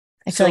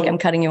 I feel like I'm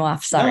cutting you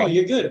off. Sorry. No,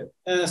 you're good.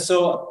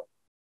 So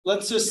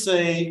let's just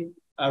say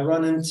I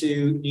run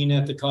into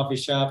Neena at the coffee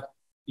shop.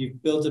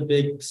 You've built a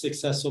big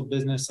successful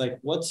business. Like,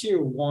 what's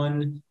your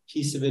one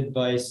piece of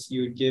advice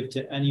you would give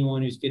to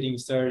anyone who's getting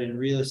started in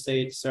real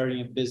estate, starting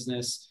a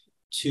business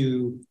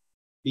to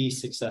be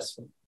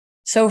successful?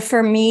 So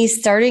for me,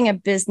 starting a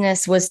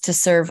business was to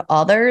serve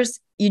others.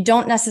 You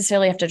don't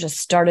necessarily have to just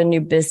start a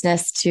new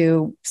business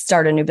to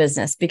start a new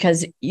business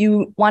because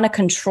you want to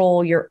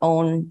control your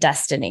own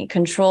destiny,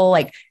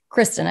 like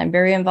Kristen. I'm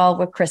very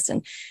involved with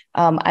Kristen.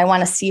 I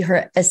want to see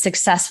her as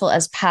successful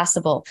as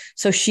possible.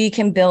 So we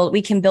can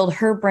build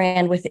her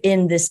brand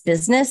within this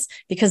business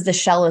because the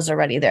shell is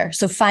already there.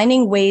 So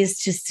finding ways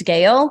to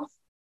scale,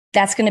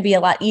 that's going to be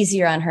a lot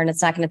easier on her and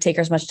it's not going to take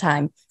her as much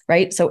time,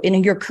 right? So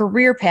in your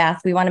career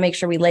path, we want to make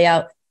sure we lay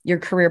out your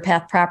career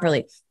path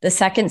properly. The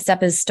second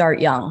step is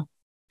start young.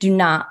 Do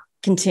not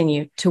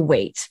continue to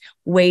wait.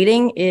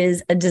 Waiting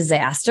is a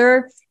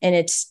disaster and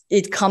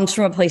it comes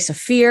from a place of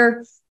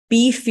fear.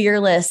 Be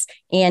fearless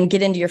and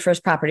get into your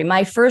first property.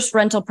 My first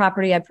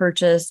property I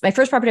purchased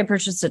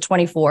at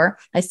 24.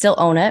 I still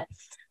own it.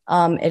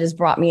 It has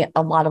brought me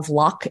a lot of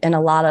luck and a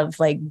lot of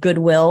like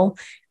goodwill.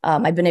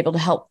 I've been able to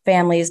help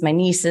families, my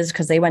nieces,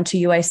 because they went to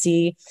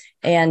UIC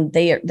and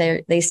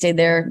they stayed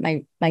there.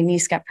 My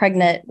niece got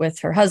pregnant with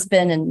her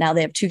husband, and now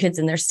they have 2 kids,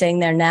 and they're staying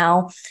there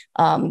now,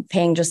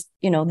 paying just,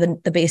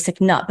 the basic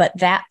nut. But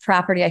that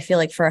property, I feel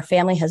like for a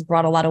family, has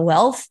brought a lot of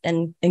wealth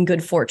and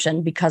good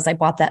fortune because I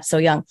bought that so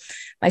young.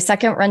 My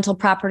second rental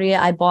property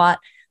I bought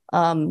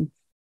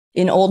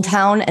in Old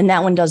Town, and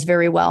that one does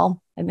very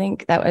well. I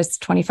think that was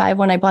 25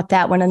 when I bought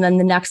that one. And then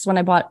the next one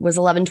I bought was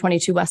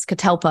 1122 West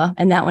Catalpa.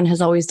 And that one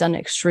has always done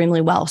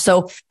extremely well.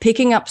 So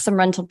picking up some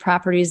rental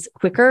properties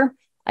quicker,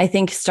 I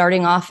think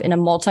starting off in a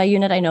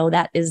multi-unit, I know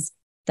that is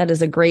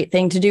a great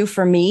thing to do.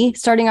 For me,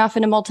 starting off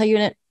in a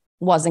multi-unit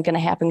wasn't going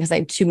to happen because I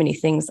have too many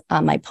things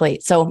on my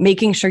plate. So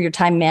making sure your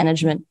time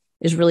management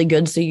is really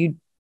good so you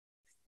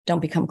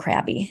don't become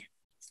crabby,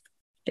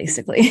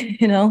 basically,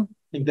 I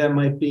think that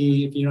might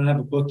be, if you don't have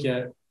a book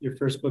yet, your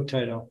first book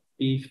title,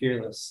 Be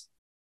Fearless.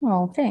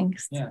 Oh,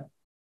 thanks.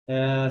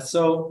 Yeah.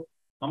 So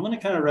I'm going to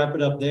kind of wrap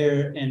it up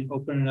there and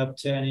open it up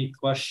to any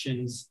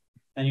questions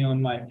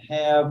anyone might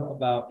have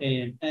about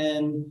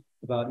A&N,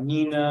 about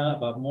Neena,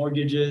 about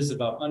mortgages,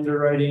 about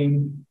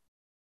underwriting.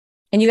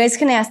 And you guys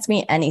can ask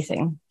me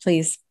anything,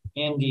 please.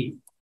 Andy.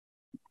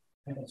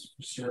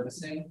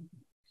 Servicing.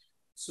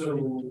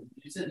 So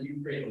you said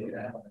you created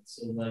that.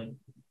 So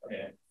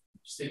okay,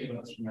 just thinking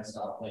about this for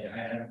myself.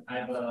 I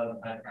have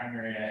a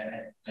primary.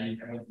 I went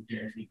to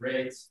guaranteed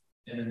rates,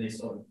 and then they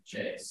sold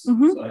Chase.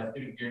 Mm-hmm. So I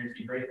do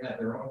guaranteed rate had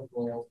their own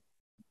goals,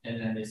 and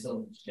then they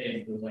sold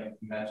Chase. It was like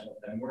conventional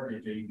that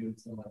mortgage. Are you doing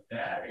something like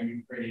that? Are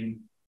you creating?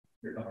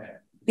 Okay.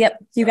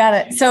 Yep, you got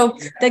it. So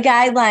the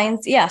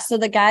guidelines, so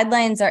the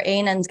guidelines are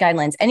A&N's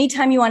guidelines.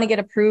 Anytime you want to get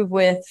approved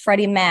with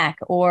Freddie Mac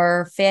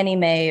or Fannie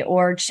Mae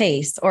or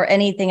Chase or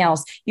anything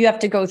else, you have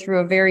to go through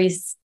a very,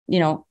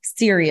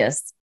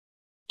 serious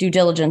due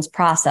diligence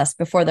process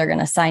before they're going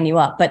to sign you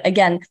up. But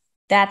again,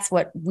 that's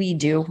what we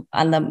do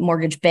on the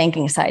mortgage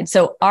banking side.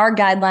 So our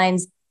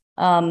guidelines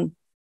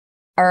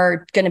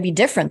are going to be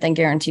different than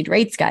guaranteed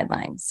rates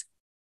guidelines.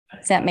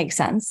 Does that make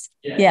sense?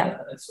 Yeah.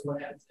 So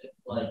what happens if,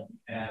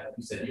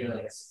 you said you have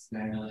like a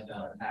 $9 million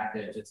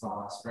package, it's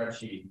on a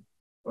spreadsheet.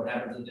 What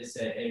happens if they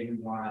say, hey, we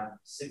want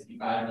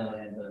 65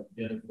 million, but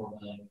the other 4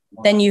 million?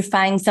 Then you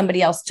find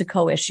somebody else to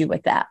co-issue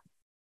with that.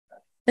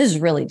 This is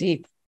really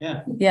deep.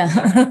 Yeah.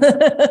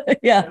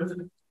 Yeah.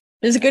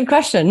 It's a good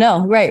question.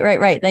 No,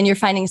 right. Then you're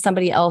finding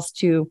somebody else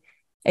to,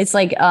 it's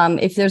like,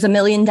 if there's $1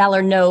 million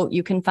note,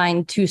 you can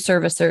find 2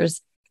 servicers,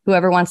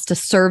 whoever wants to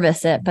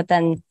service it, but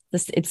then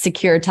it's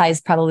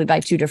securitized probably by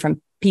 2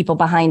 different people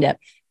behind it.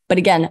 But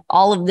again,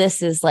 all of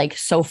this is like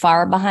so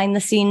far behind the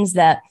scenes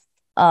that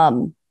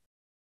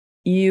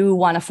you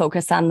want to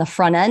focus on the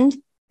front end,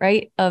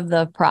 right, of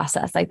the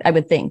process, I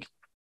would think.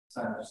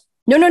 Sorry.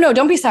 No,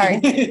 don't be sorry.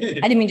 I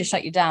didn't mean to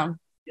shut you down.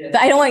 Yeah.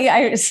 But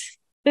I just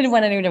didn't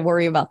want anyone to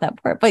worry about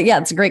that part. But yeah,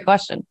 it's a great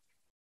question.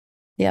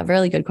 Yeah,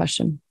 really good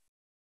question.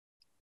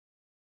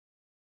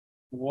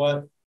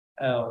 What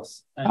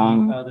else?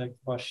 Any other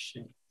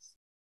questions?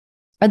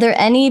 Are there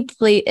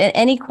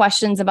any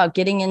questions about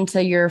getting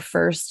into your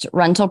first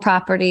rental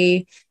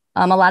property?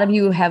 A lot of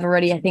you have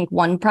already, I think,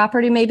 one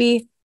property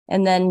maybe,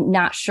 and then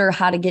not sure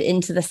how to get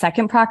into the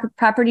second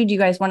property. Do you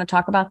guys want to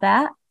talk about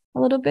that a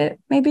little bit,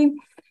 maybe?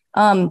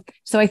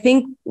 So I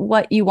think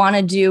what you want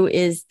to do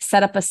is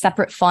set up a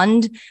separate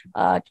fund,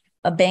 a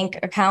bank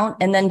account,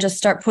 and then just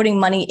start putting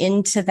money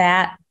into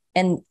that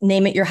and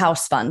name it your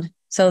house fund.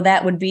 So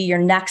that would be your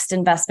next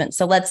investment.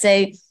 So let's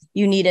say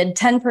you needed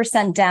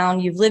 10% down.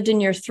 You've lived in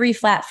your 3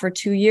 flat for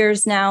 2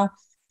 years now.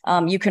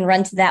 You can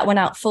rent that one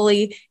out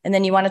fully. And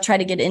then you want to try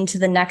to get into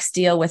the next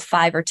deal with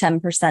 5 or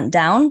 10%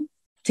 down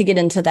to get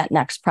into that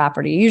next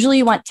property. Usually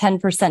you want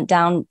 10%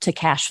 down to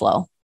cash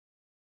flow,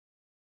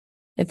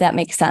 if that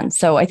makes sense.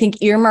 So I think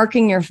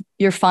earmarking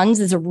your funds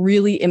is a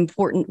really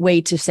important way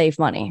to save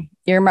money.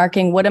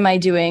 Earmarking, what am I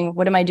doing?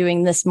 What am I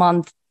doing this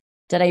month?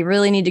 Did I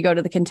really need to go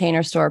to the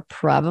Container Store?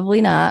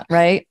 Probably not,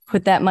 right?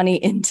 Put that money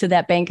into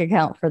that bank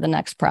account for the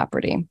next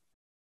property.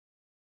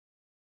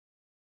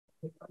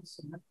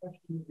 So my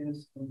question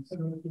is, I was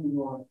thinking of doing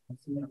a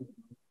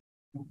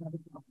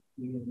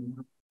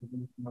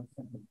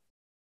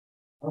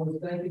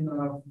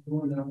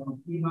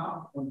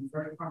PMOP on the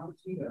first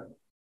property to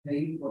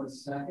pay for the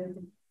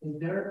second. Is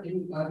there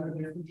any other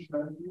different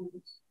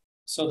strategies?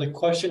 So the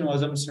question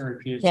was, I'm just going to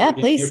repeat it. Yeah,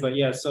 please. But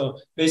yeah, so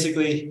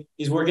basically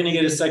he's working to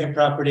get a second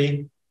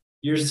property.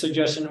 Your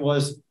suggestion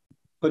was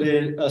put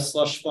in a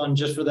slush fund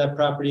just for that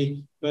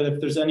property. But if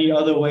there's any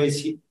other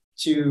ways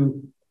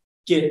to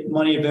get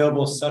money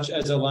available, such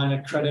as a line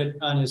of credit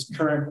on his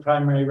current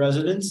primary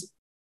residence.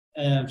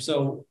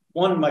 So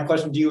one, my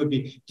question to you would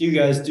be, do you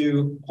guys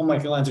do home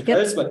equity lines of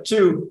credits? But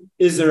 2,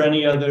 is there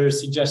any other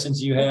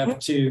suggestions you have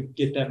to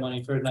get that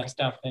money for the next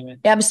down payment?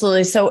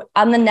 Absolutely. So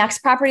on the next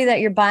property that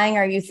you're buying,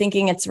 are you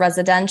thinking it's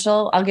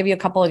residential? I'll give you a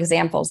couple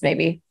examples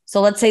maybe. So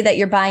let's say that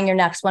you're buying your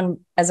next one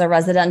as a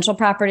residential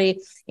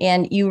property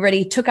and you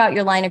already took out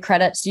your line of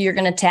credit. So you're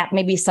going to tap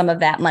maybe some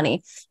of that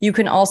money. You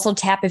can also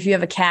tap if you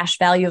have a cash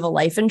value of a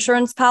life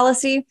insurance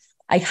policy.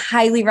 I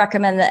highly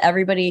recommend that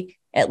everybody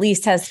at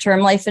least has term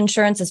life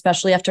insurance,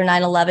 especially after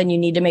 9/11. You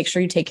need to make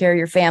sure you take care of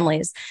your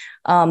families.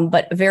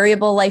 But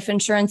variable life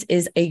insurance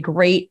is a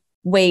great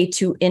way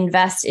to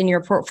invest in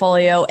your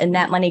portfolio, and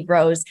that money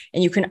grows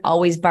and you can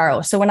always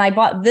borrow. So when I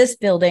bought this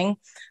building,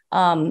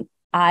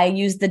 I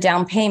used the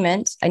down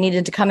payment. I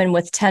needed to come in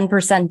with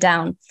 10%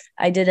 down.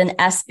 I did an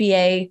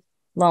SBA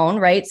loan,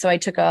 right? So I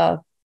took a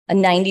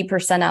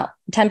 90% out,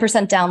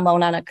 10% down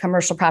loan on a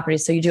commercial property.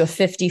 So you do a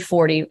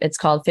 50-40, it's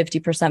called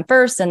 50%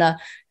 first, and a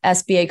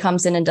SBA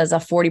comes in and does a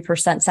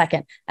 40%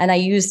 second. And I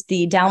used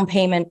the down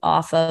payment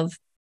off of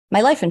my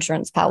life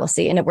insurance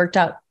policy and it worked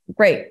out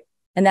great.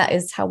 And that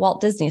is how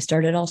Walt Disney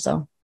started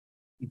also.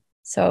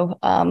 So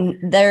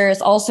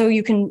there's also,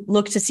 you can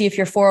look to see if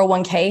your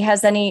 401k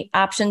has any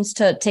options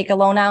to take a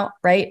loan out,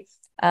 right?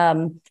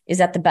 Is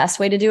that the best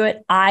way to do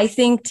it? I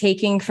think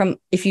taking from,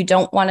 if you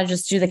don't want to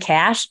just do the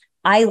cash,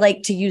 I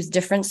like to use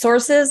different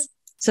sources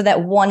so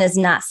that one is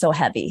not so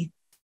heavy.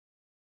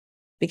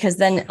 Because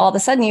then all of a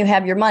sudden you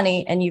have your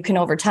money and you can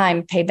over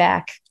time pay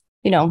back,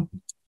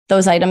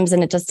 those items,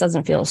 and it just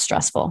doesn't feel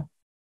stressful.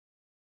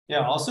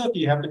 Yeah. Also, if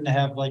you happen to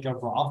have like a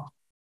Roth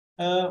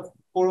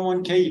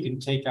 401k, you can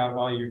take out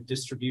all your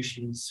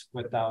distributions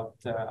without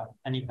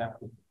any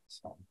penalty.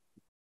 So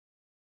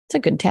it's a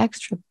good tax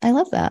trip. I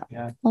love that.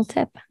 Yeah. Little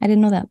tip. I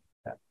didn't know that.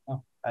 Yeah.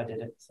 Oh, I did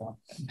it. So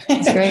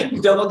that's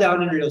great. Double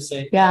down in real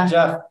estate. Yeah.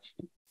 Jeff.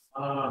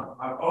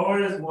 I've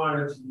always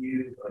wanted to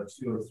use a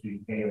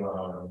 203k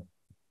loan,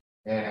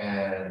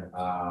 and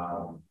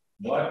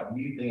what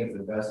do you think is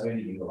the best way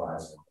to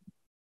utilize it?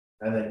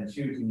 And then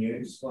two, can you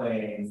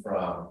explain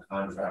from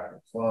contract to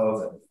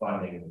close and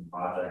funding the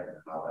project and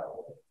how that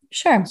works?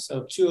 Sure.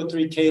 So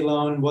 203k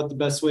loan, what the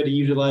best way to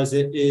utilize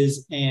it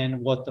is and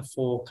what the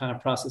full kind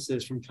of process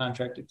is from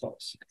contract to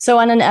close. So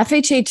on an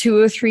FHA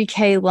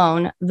 203k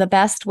loan, the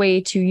best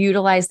way to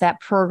utilize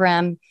that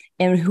program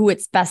and who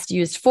it's best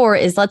used for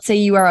is, let's say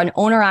you are an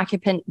owner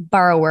occupant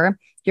borrower.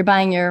 You're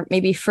buying your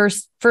maybe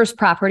first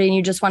property and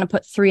you just want to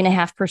put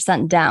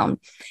 3.5% down.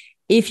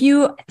 If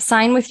you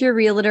sign with your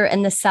realtor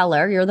and the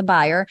seller, you're the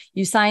buyer,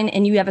 you sign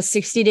and you have a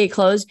 60-day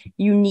close,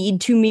 you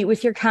need to meet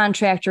with your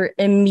contractor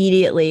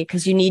immediately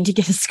because you need to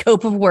get a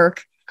scope of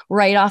work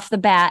right off the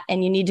bat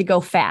and you need to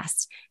go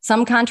fast.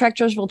 Some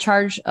contractors will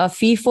charge a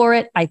fee for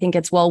it. I think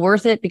it's well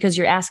worth it because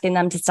you're asking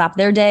them to stop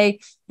their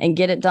day and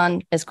get it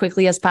done as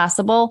quickly as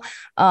possible.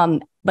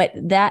 But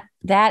that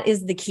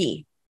is the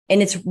key.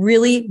 And it's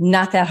really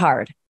not that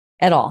hard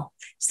at all.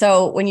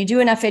 So when you do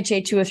an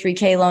FHA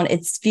 203k loan,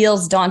 it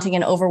feels daunting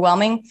and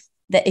overwhelming.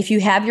 That if you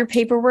have your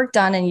paperwork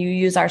done and you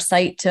use our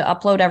site to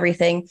upload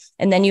everything,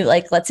 and then you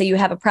let's say you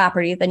have a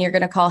property, then you're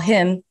going to call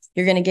him,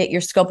 you're going to get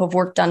your scope of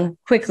work done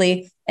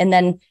quickly. And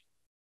then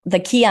the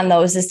key on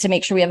those is to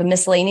make sure we have a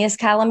miscellaneous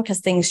column because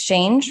things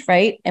change,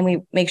 right? And we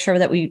make sure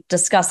that we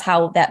discuss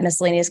how that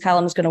miscellaneous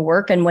column is going to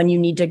work and when you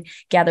need to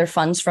gather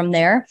funds from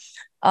there.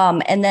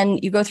 And then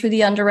you go through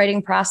the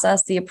underwriting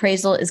process. The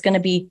appraisal is going to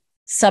be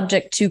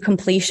subject to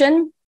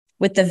completion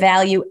with the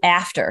value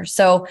after.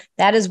 So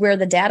that is where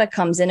the data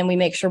comes in and we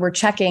make sure we're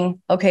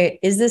checking, okay,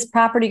 is this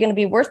property going to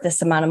be worth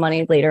this amount of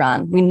money later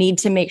on? We need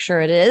to make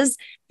sure it is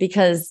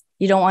because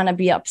you don't want to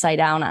be upside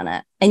down on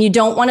it. And you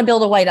don't want to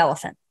build a white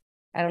elephant.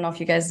 I don't know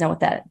if you guys know what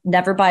that,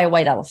 never buy a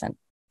white elephant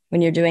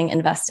when you're doing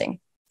investing.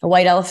 A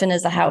white elephant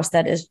is a house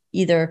that is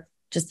either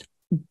just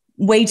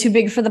way too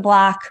big for the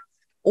block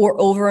or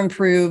over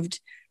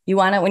improved. You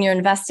want it when you're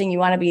investing, you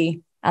want to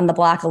be on the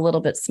block a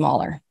little bit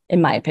smaller,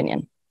 in my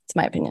opinion. It's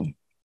my opinion.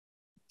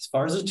 As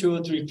far as the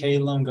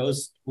 203k loan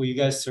goes, will you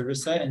guys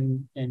service that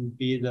and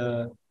be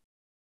the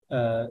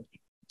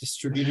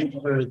distributor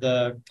for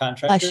the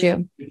contractor? Bless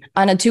you.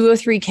 On a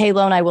 203k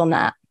loan, I will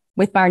not.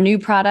 With our new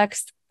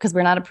products, because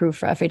we're not approved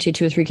for FHA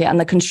 203k. On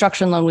the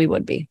construction loan, we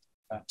would be.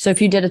 Okay. So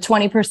if you did a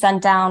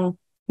 20% down $1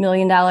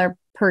 million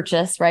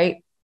purchase,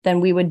 right, then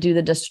we would do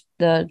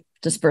the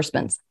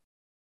disbursements.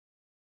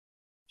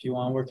 If you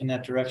want to work in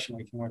that direction,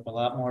 we can work a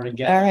lot more to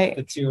get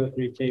the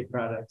 203k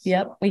products.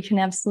 Yep, we can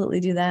absolutely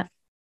do that.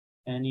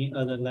 Any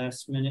other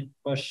last minute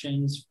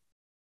questions?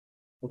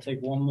 We'll take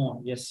one more.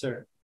 Yes,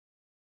 sir.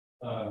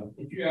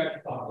 If you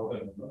actually talk a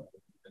little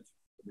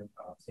bit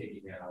about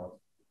taking out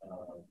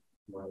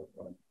from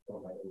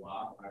like a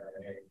lot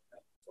IRA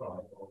from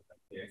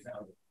the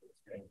account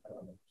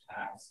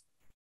tax.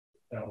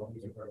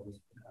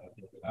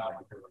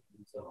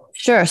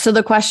 Sure. So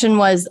the question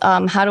was,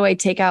 how do I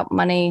take out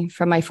money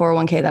from my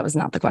 401k? That was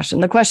not the question.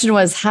 The question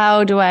was,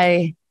 how do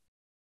I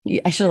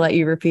should let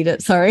you repeat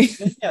it. Sorry.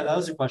 Yeah, that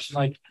was a question.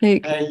 Like, you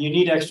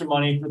need extra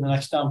money for the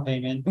next down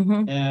payment,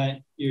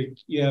 and you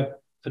have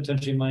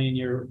potentially money in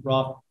your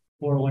Roth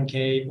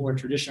 401k or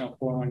traditional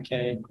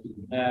 401k.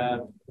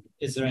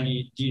 Is there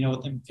any? Do you know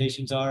what the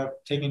implications are of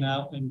taking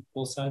out in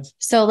both sides?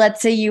 So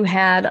let's say you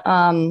had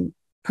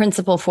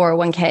principal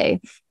 401k.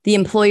 The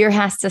employer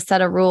has to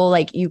set a rule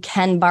like you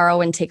can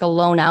borrow and take a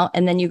loan out.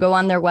 And then you go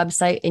on their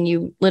website and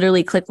you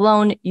literally click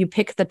loan, you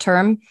pick the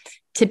term.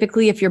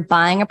 Typically, if you're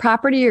buying a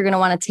property, you're going to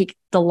want to take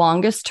the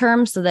longest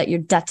term so that your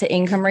debt to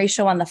income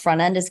ratio on the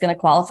front end is going to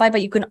qualify,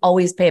 but you can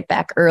always pay it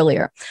back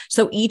earlier.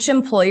 So each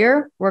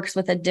employer works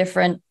with a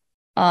different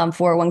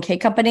 401k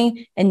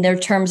company, and their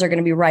terms are going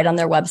to be right on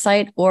their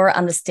website or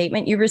on the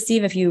statement you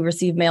receive. If you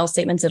receive mail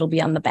statements, it'll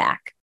be on the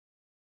back.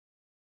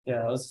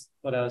 Yeah, that was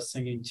what I was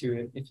thinking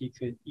too. If you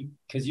could,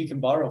 because you can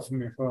borrow from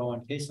your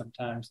 401k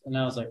sometimes. And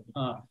I was like,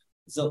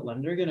 is the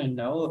lender going to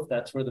know if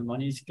that's where the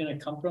money's going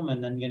to come from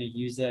and then going to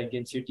use that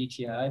against your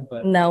DTI?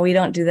 But no, we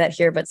don't do that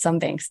here, but some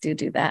banks do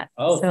that.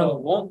 Oh, so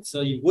it won't.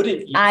 So you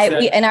wouldn't use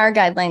that. In our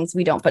guidelines,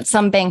 we don't, but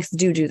some banks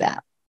do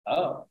that.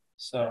 Oh,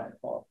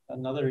 so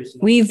another reason.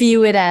 We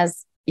view it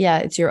as,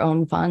 it's your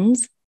own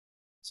funds.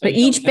 So but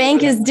each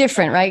bank is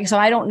different, right? So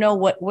I don't know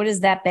what is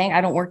that bank.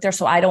 I don't work there,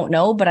 so I don't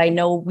know, but I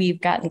know we've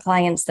gotten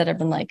clients that have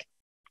been like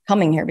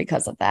coming here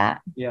because of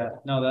that. Yeah,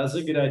 no, that's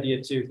a good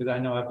idea too, because I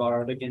know I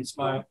borrowed against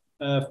my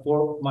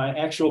my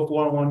actual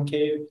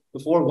 401k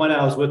before when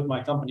I was with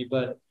my company,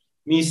 but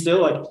me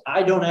still, like,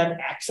 I don't have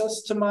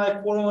access to my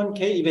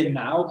 401k even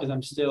now because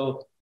I'm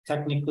still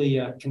technically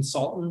a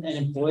consultant and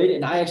employed,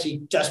 and I actually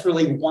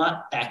desperately want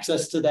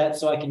access to that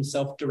so I can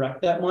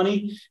self-direct that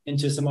money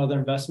into some other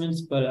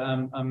investments, but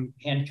I'm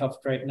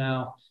handcuffed right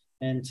now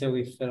until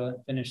we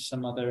finish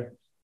some other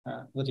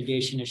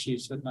litigation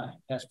issues with my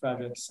past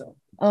projects. So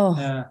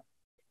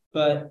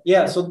but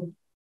yeah, so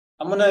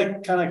I'm gonna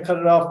kind of cut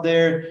it off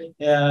there.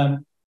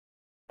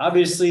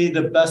 Obviously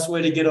the best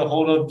way to get a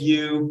hold of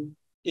you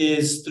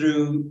is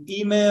through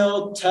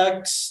email,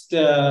 text,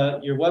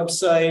 your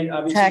website.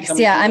 Obviously, text.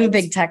 Yeah, I'm a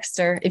big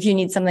texter. If you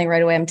need something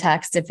right away, I'm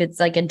text. If it's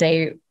like a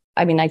day,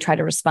 I mean, I try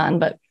to respond,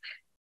 but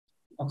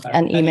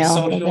an email.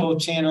 Any social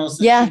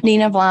channels. Yeah,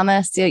 Neena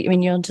Vlamis. I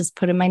mean, you'll just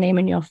put in my name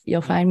and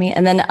you'll find me.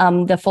 And then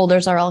the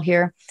folders are all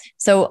here.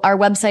 So our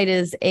website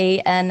is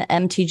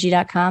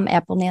anmtg.com,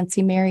 Apple,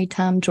 Nancy, Mary,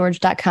 Tom,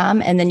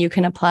 George.com. And then you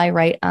can apply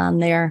right on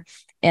there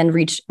and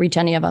reach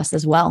any of us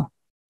as well.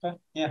 Okay.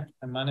 Yeah,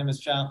 and my name is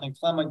Jonathan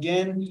Clem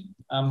again.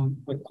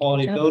 I'm with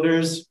Quality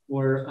Builders.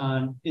 We're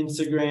on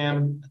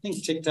Instagram, I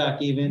think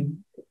TikTok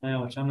even,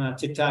 which I'm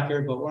not a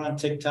TikToker, but we're on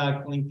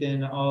TikTok,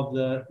 LinkedIn, all of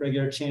the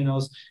regular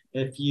channels.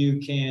 If you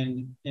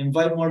can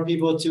invite more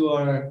people to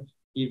our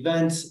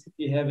events, if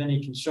you have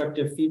any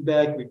constructive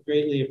feedback, we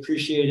greatly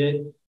appreciate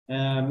it.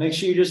 Make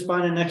sure you just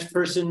find the next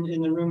person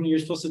in the room you're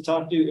supposed to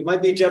talk to. It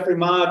might be Jeffrey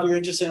Ma if you're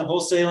interested in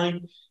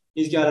wholesaling.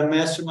 He's got a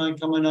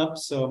mastermind coming up,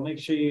 so make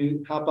sure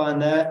you hop on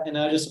that. And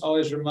I just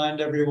always remind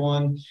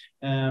everyone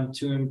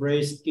to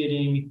embrace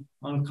getting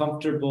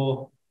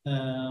uncomfortable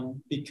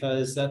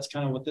because that's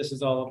kind of what this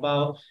is all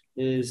about,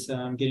 is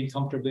getting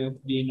comfortable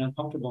being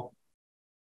uncomfortable.